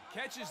 Coleman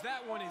catches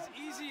that one as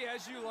easy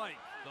as you like.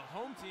 The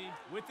home team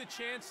with the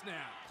chance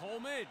now.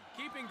 Coleman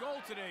keeping goal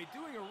today,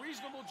 doing a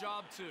reasonable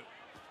job too.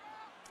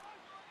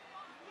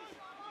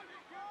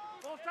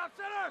 Ball stop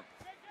center.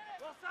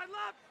 Ball side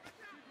left.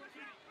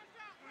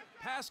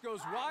 Pass goes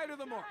wide of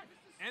the mark,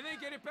 and they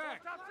get it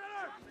back. Ball stop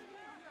center.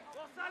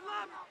 Ball side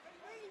left.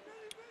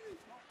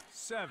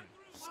 7.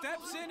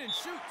 Steps in and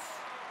shoots.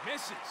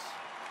 Misses.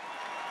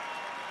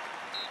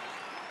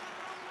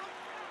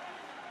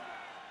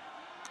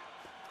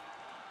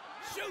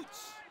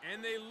 Shoots,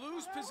 and they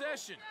lose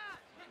possession.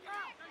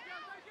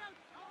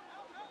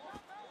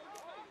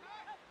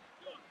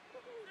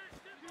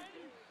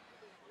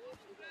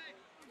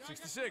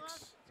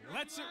 66.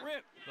 Lets it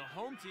rip. The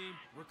home team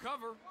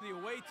recover. The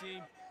away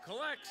team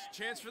collects.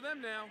 Chance for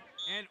them now.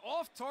 And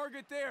off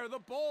target there. The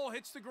ball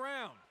hits the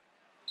ground.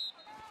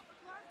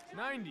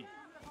 90.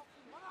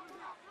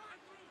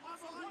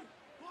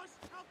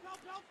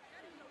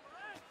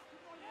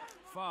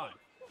 Five.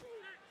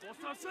 Ball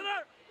stop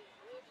center.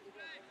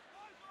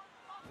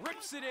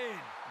 Rips it in.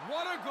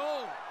 What a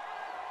goal.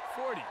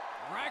 40.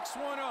 Racks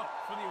one up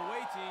for the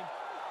away team.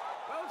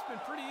 Well, it's been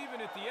pretty even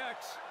at the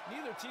X.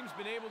 Neither team's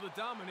been able to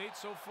dominate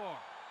so far.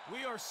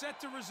 We are set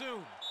to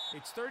resume.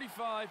 It's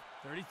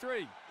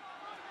 35-33.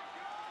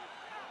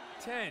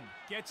 10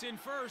 gets in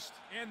first,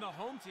 and the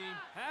home team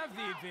have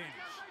the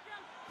advantage.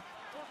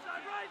 Ball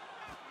side right.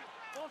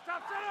 Ball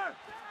stop center.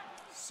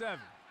 7.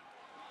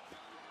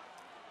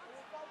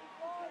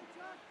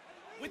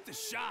 With the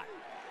shot.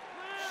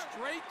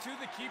 Straight to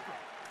the keeper.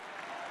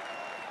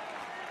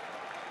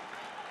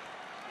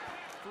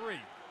 3.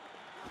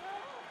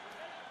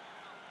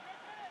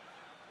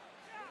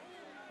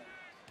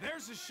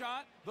 There's a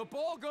shot. The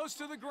ball goes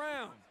to the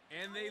ground,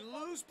 and they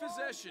lose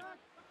possession.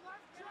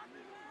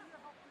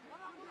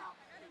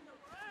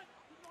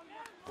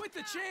 With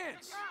the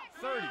chance.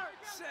 30.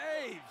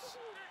 Saves.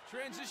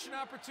 Transition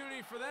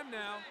opportunity for them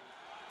now.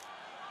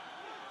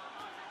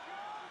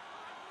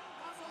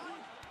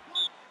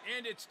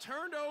 And it's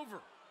turned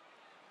over.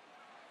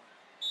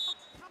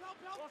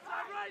 Ball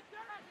side right.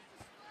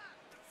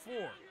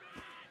 4.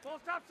 Ball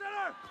stop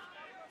center.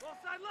 Ball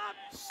side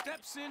left.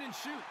 Steps in and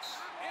shoots.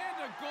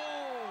 And a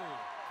goal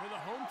for the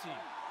home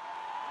team.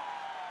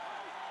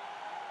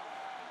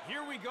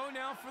 Here we go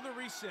now for the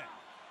reset.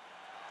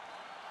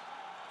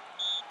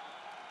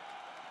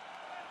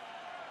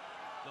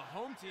 The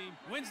home team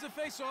wins the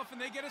faceoff, and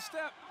they get a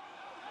step.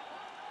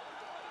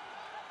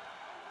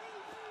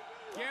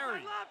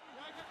 Gary.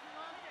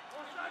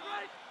 Ball side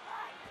right.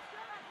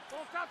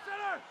 Ball stop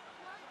center.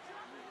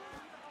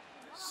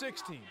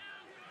 16.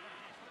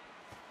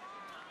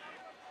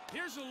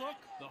 Here's a look.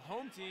 The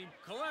home team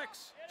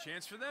collects.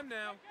 Chance for them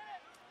now.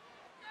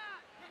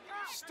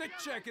 Stick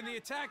check in the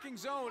attacking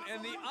zone,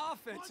 and the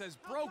offense has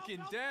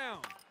broken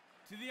down.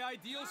 To the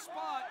ideal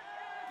spot.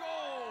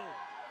 Goal!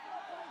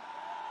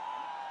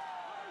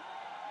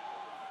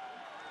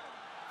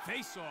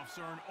 Face-offs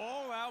are an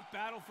all-out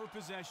battle for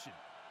possession.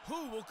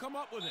 Who will come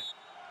up with it?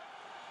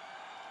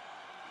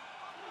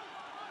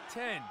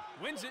 10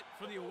 wins it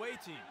for the away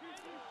team.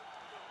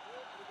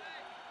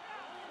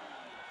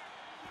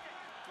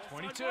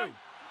 22.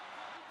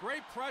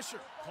 Great pressure.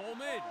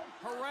 Coleman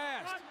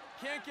harassed.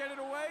 Can't get it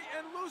away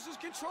and loses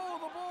control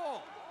of the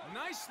ball.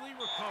 Nicely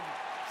recovered.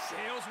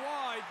 Sails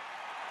wide.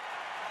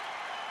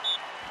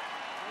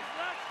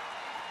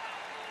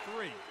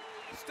 3.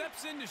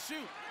 Steps in to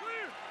shoot.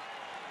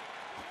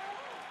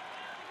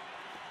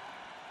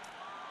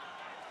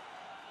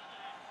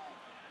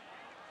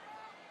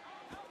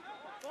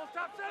 Ball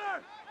stop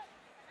center.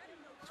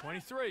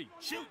 23.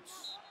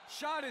 Shoots.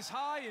 Shot is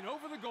high and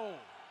over the goal.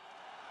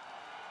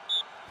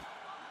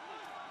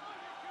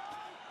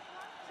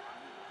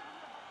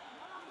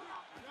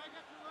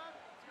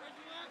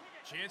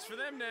 Chance for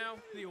them now.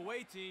 The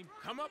away team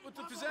come up with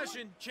the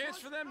possession. Chance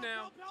for them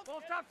now.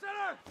 Ball stop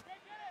center.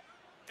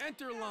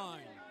 Enter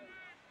line.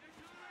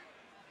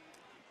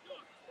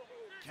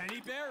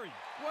 Kenny Berry.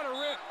 What a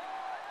rip.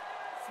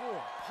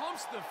 4.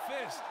 Pumps the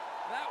fist.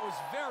 That was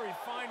very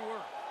fine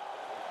work.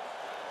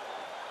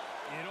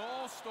 It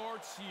all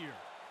starts here.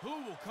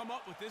 Who will come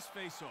up with this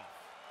faceoff?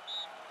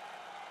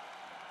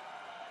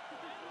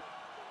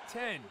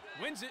 10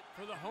 wins it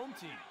for the home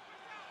team.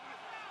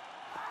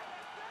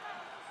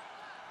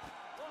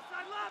 Ball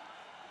side left.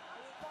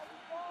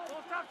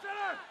 Ball stop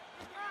center.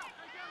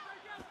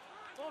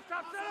 Ball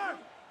stop center.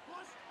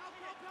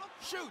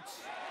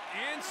 Shoots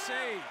and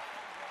save.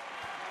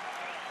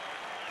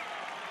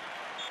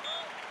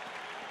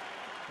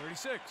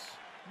 36.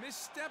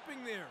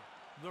 Misstepping there.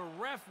 The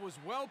ref was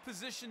well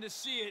positioned to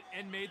see it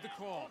and made the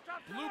call.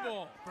 Blue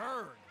ball,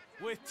 Berg,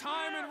 with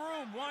time and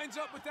room, winds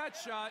up with that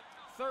shot.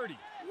 30,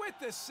 with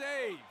the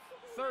save.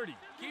 30,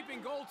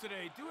 keeping goal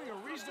today, doing a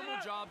reasonable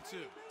job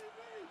too.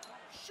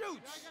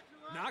 Shoots,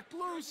 knocked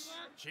loose.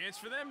 Chance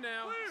for them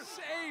now,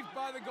 saved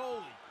by the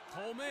goalie.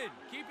 Coleman,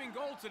 keeping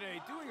goal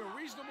today, doing a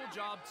reasonable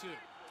job too.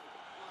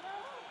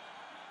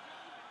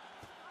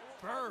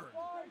 Berg.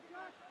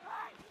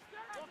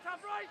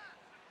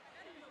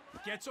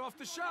 Gets off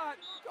the shot,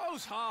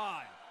 goes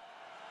high.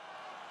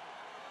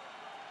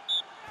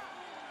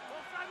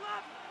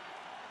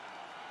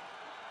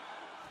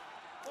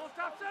 Ball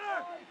top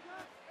center.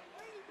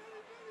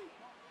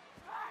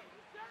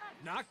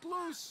 Knocked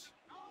loose.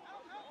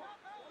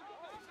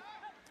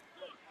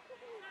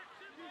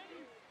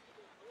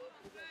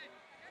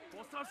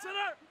 Ball top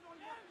center.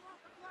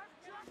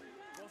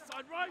 Ball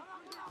side right.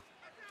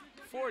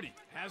 40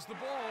 has the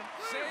ball,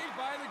 saved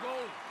by the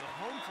goalie. The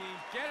home team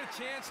get a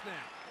chance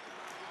now.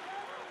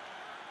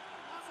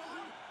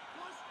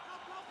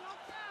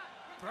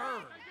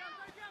 Berg.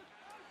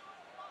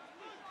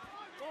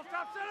 Ball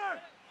top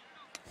center.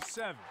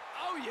 7.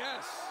 Oh,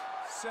 yes.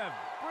 7.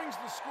 Brings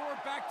the score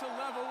back to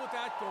level with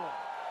that goal.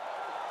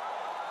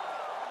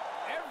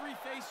 Every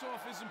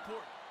face-off is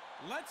important.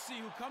 Let's see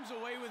who comes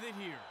away with it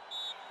here.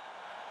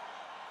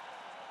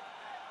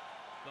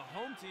 The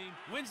home team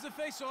wins the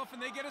face-off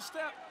and they get a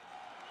step.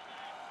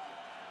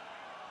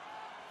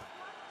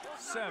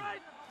 7.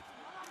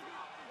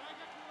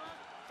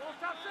 Ball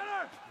top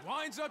center.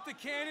 Winds up the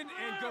cannon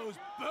and goes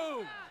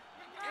boom.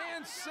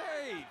 And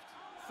saved.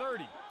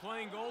 30.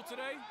 Playing goal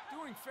today,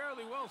 doing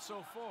fairly well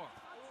so far.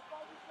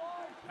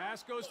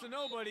 Pass goes to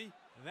nobody.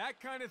 That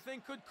kind of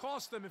thing could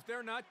cost them if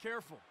they're not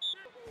careful.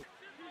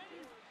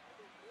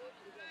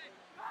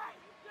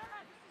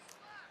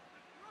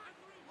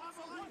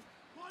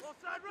 Ball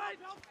side right.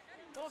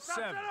 Ball top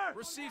 7. center.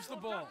 Receives the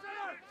ball.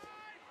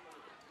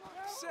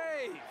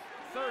 Save.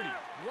 30.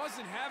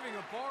 Wasn't having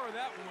a bar of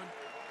that one.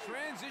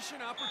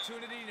 Transition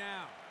opportunity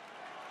now.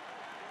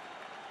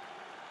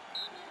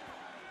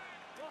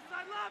 Ball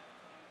side left.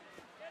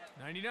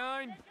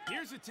 99.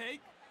 Here's a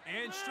take.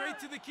 And straight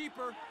to the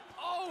keeper.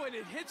 Oh, and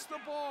it hits the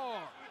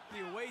bar.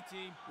 The away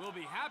team will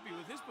be happy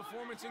with his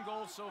performance in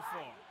goal so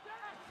far.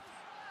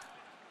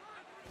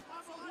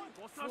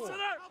 Ball top 4. center.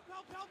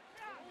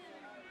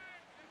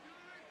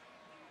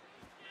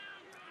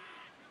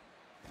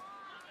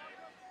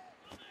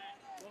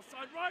 Ball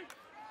side right.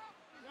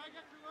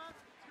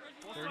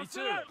 Ball top 32.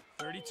 center.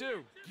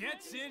 32.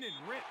 Gets in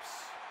and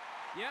rips.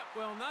 Yep,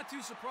 well, not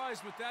too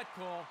surprised with that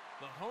call.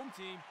 The home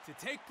team to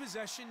take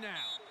possession now.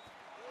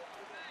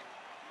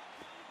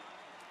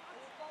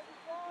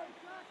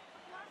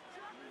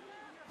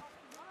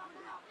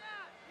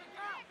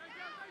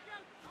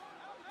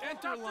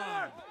 Enter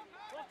line.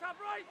 Ball top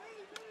right.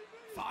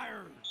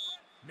 Fires.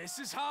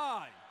 Misses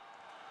high.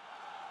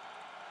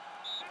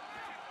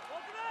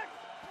 Ball connect.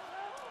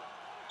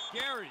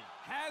 Gary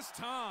has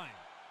time.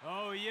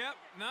 Oh, yep,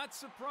 not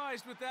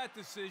surprised with that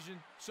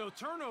decision. So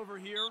turnover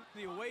here,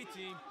 the away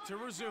team to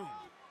resume.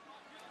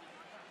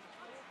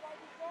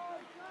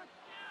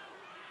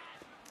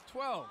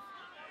 12.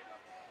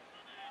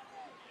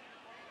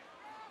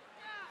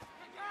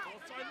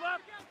 Ball side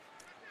left.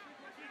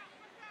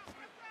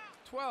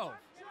 12.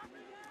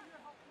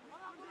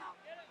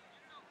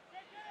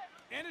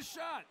 And a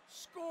shot.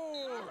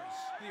 Scores.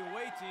 The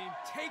away team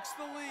takes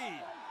the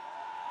lead.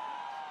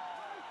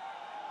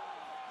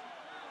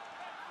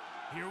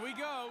 Here we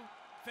go.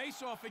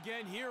 Face off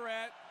again here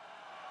at.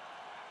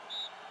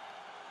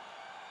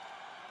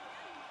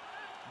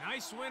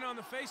 Nice win on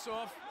the face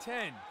off.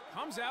 10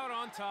 comes out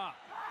on top.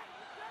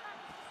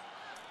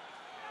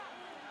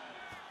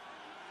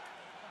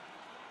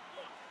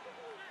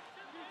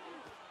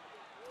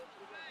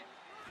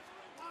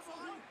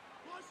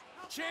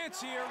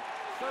 Chance here.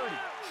 30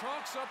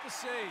 chalks up a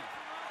save.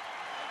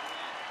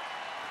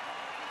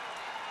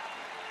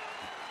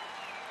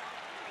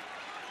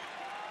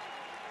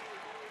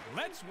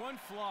 Lets one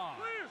fly.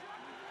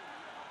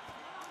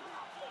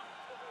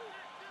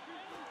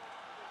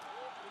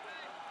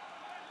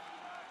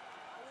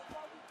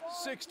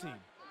 16. Ball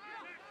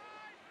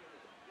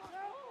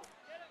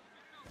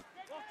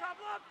top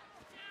left.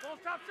 Ball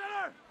top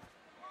center.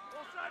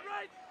 Ball side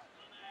right.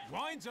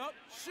 Winds up,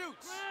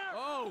 shoots.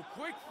 Oh,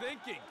 quick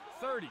thinking.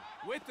 30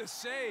 with the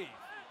save.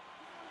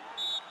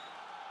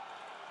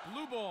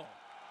 Blue ball.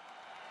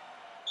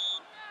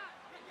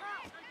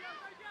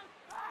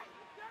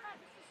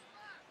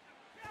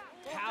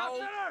 Ball top Powell.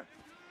 center.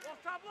 Ball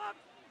top left.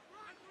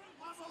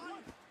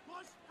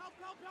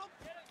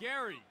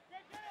 Gary.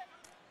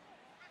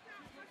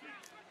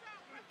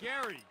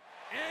 Gary.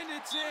 And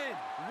it's in.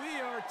 We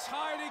are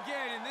tied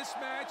again in this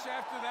match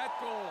after that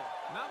goal.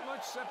 Not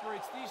much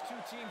separates these two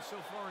teams so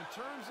far in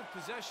terms of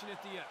possession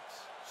at the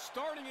X.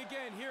 Starting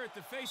again here at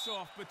the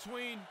face-off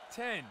between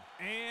 10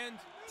 and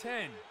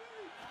 10.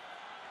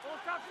 Ball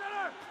top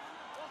center.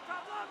 Ball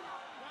top left.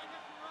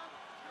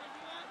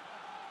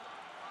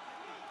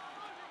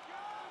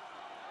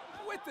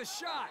 With the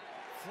shot.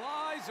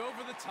 Flies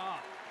over the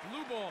top.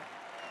 Blue ball.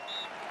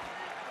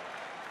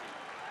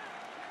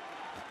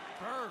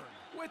 Bird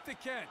with the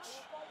catch.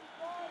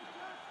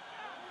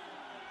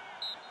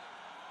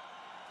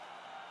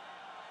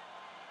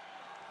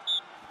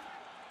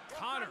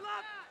 Connor.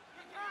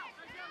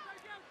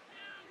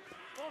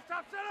 Ball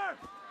stop center.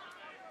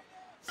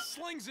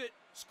 Slings it.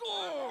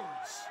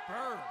 Scores!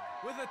 Bird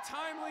with a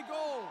timely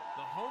goal.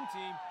 The home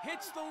team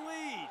hits the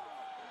lead.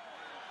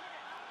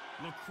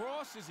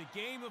 Lacrosse is a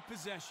game of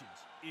possessions.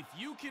 If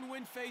you can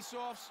win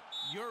face-offs,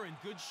 you're in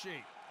good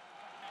shape.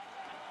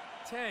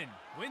 10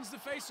 wins the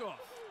face-off.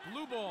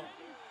 Blue ball.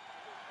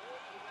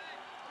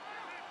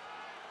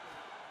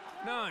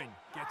 9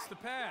 gets the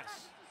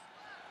pass.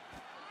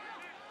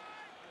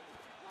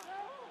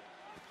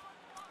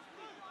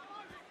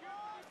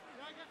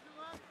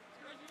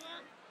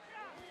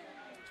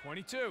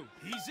 22,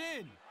 he's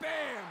in.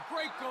 Bam,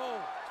 great goal.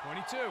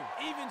 22,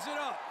 evens it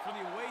up for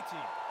the away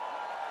team.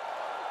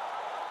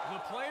 The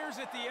players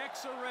at the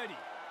X are ready.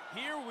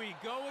 Here we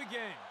go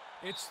again.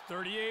 It's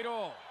 38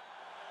 all.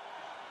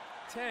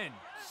 10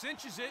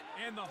 cinches it,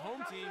 and the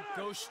home team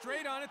goes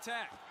straight on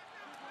attack.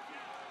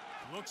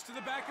 Looks to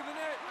the back of the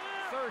net.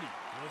 30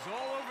 was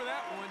all over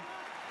that one.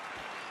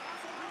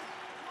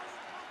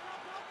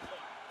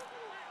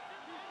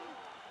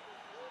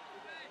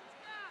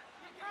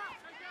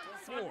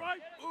 Four.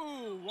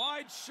 Ooh,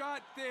 wide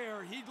shot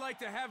there. He'd like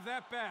to have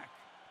that back.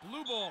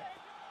 Blue ball.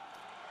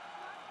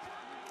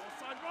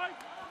 Side right.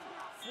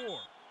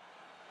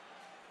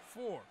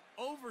 4.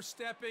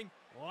 Overstepping.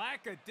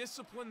 Lack of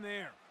discipline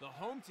there. The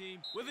home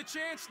team with a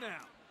chance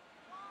now.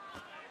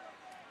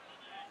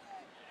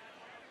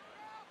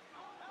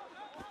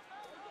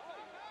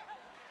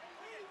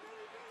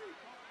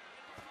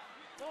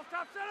 Ball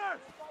stop center.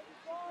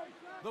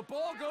 The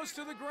ball goes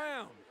to the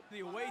ground.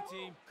 The away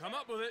team come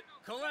up with it,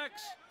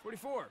 collects.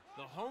 44,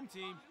 the home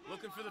team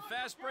looking for the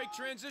fast break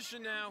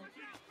transition now.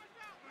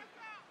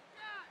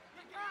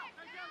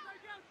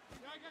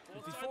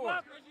 54.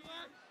 Ball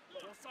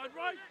side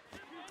right.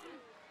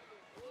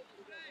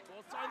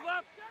 Ball side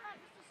left.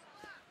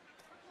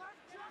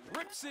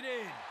 Rips it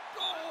in.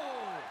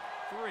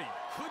 Goal! 3,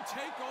 could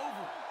take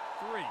over.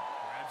 3,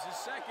 grabs his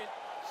second.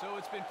 So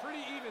it's been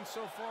pretty even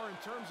so far in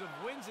terms of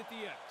wins at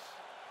the X.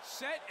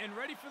 Set and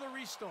ready for the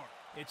restart.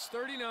 It's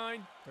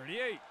 39-38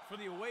 for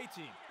the away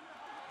team.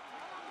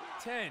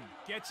 10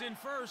 gets in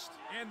first,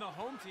 and the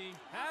home team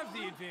have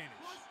the advantage.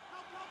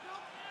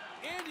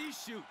 And he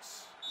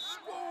shoots.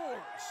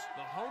 Scores!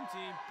 The home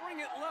team bring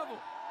it level.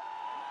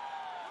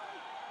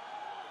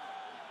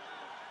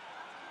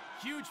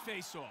 Huge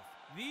face-off.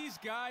 These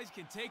guys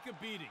can take a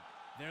beating.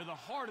 They're the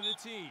heart of the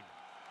team.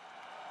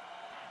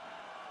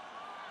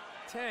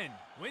 10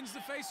 wins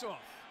the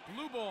face-off.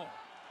 Blue ball.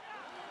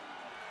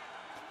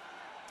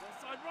 Ball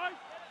side right.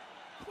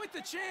 With the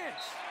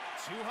chance.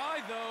 Too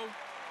high, though.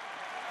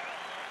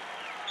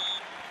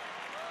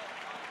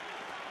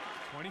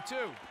 22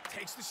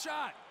 takes the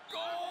shot.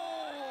 Goal!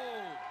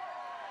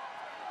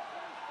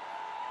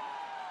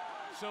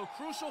 So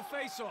crucial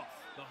face-off.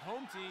 The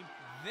home team,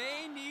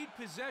 they need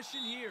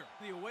possession here.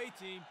 The away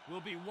team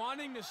will be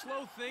wanting to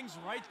slow things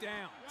right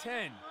down.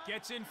 10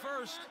 gets in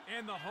first,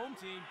 and the home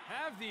team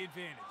have the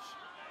advantage.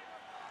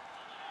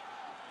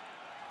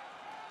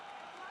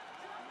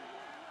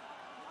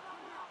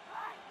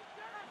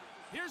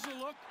 Here's a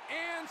look,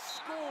 and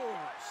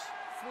scores.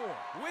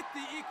 4 with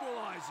the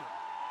equalizer.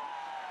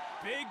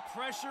 Big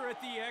pressure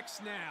at the X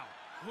now.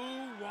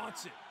 Who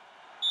wants it?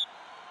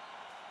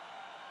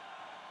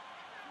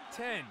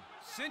 10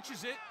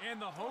 cinches it,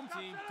 and the home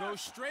team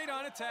goes straight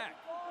on attack.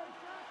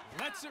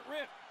 Lets it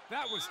rip.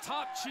 That was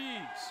top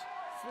cheese.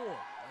 4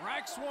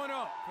 racks one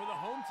up for the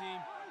home team.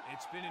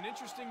 It's been an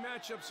interesting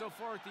matchup so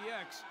far at the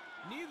X.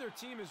 Neither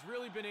team has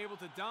really been able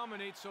to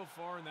dominate so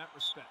far in that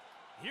respect.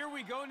 Here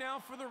we go now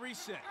for the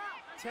reset.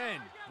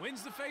 10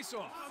 wins the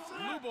faceoff.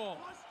 Blue ball.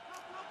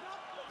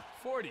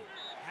 40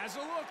 has a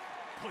look,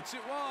 puts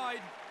it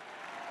wide.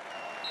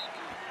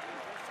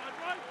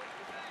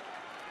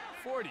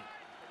 40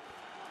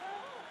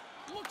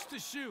 looks to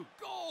shoot.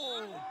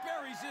 Goal!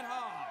 Buries it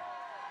high.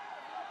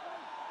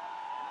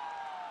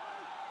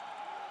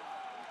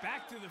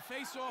 Back to the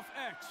face-off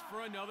X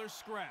for another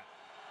scrap.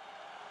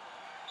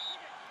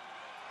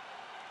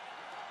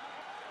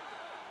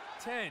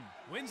 10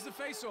 wins the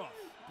face-off.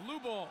 Blue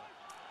ball.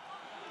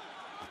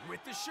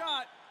 With the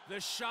shot. The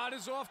shot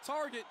is off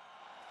target.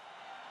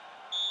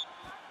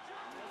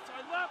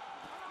 Side left.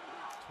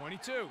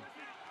 22.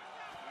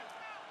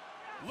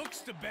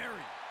 Looks to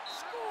bury.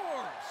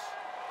 Scores!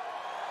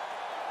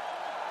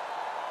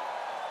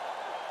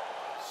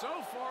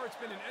 So far, it's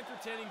been an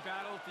entertaining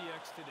battle at the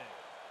X today.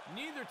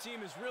 Neither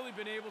team has really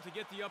been able to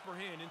get the upper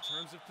hand in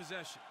terms of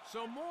possession.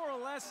 So more or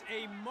less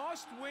a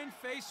must-win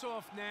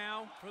face-off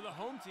now for the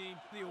home team.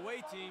 The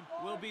away team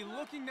will be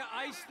looking to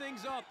ice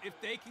things up if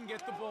they can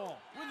get the ball.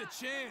 With a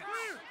chance.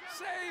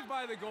 Saved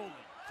by the goalie.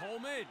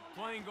 Coleman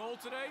playing goal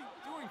today,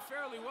 doing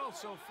fairly well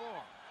so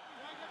far.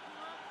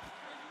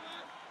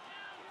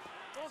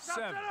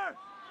 7.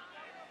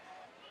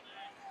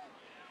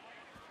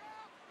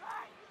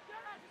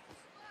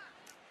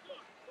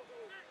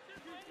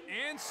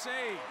 And save.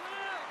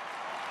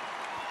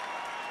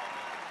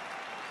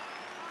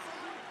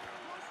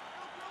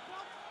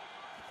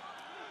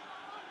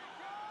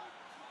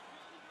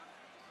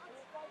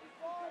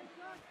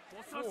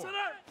 Ball side center.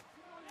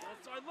 Ball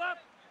side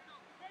left.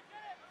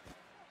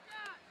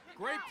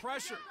 Great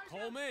pressure.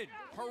 Coleman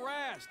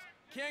harassed.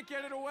 Can't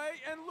get it away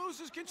and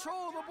loses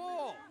control of the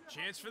ball.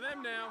 Chance for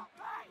them now.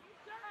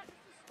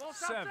 Ball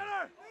side 7.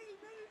 center.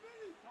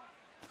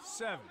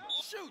 7.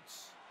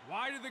 Shoots.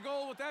 Wide of the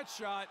goal with that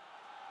shot.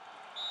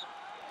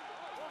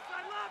 Ball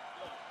side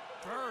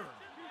left. Bird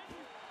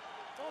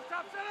Ball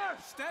top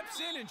center. steps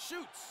in and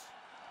shoots.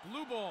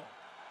 Blue ball.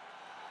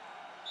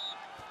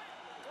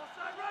 Ball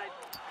side right.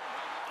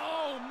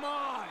 Oh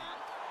my!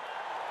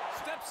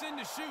 Steps in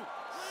to shoot.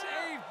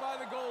 Saved by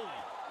the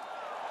goalie.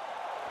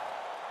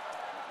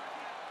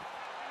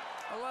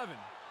 11.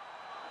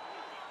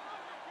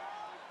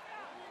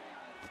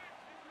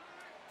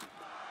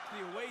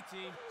 The away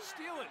team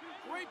steal it.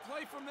 Great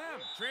play from them.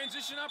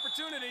 Transition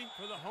opportunity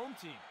for the home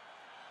team.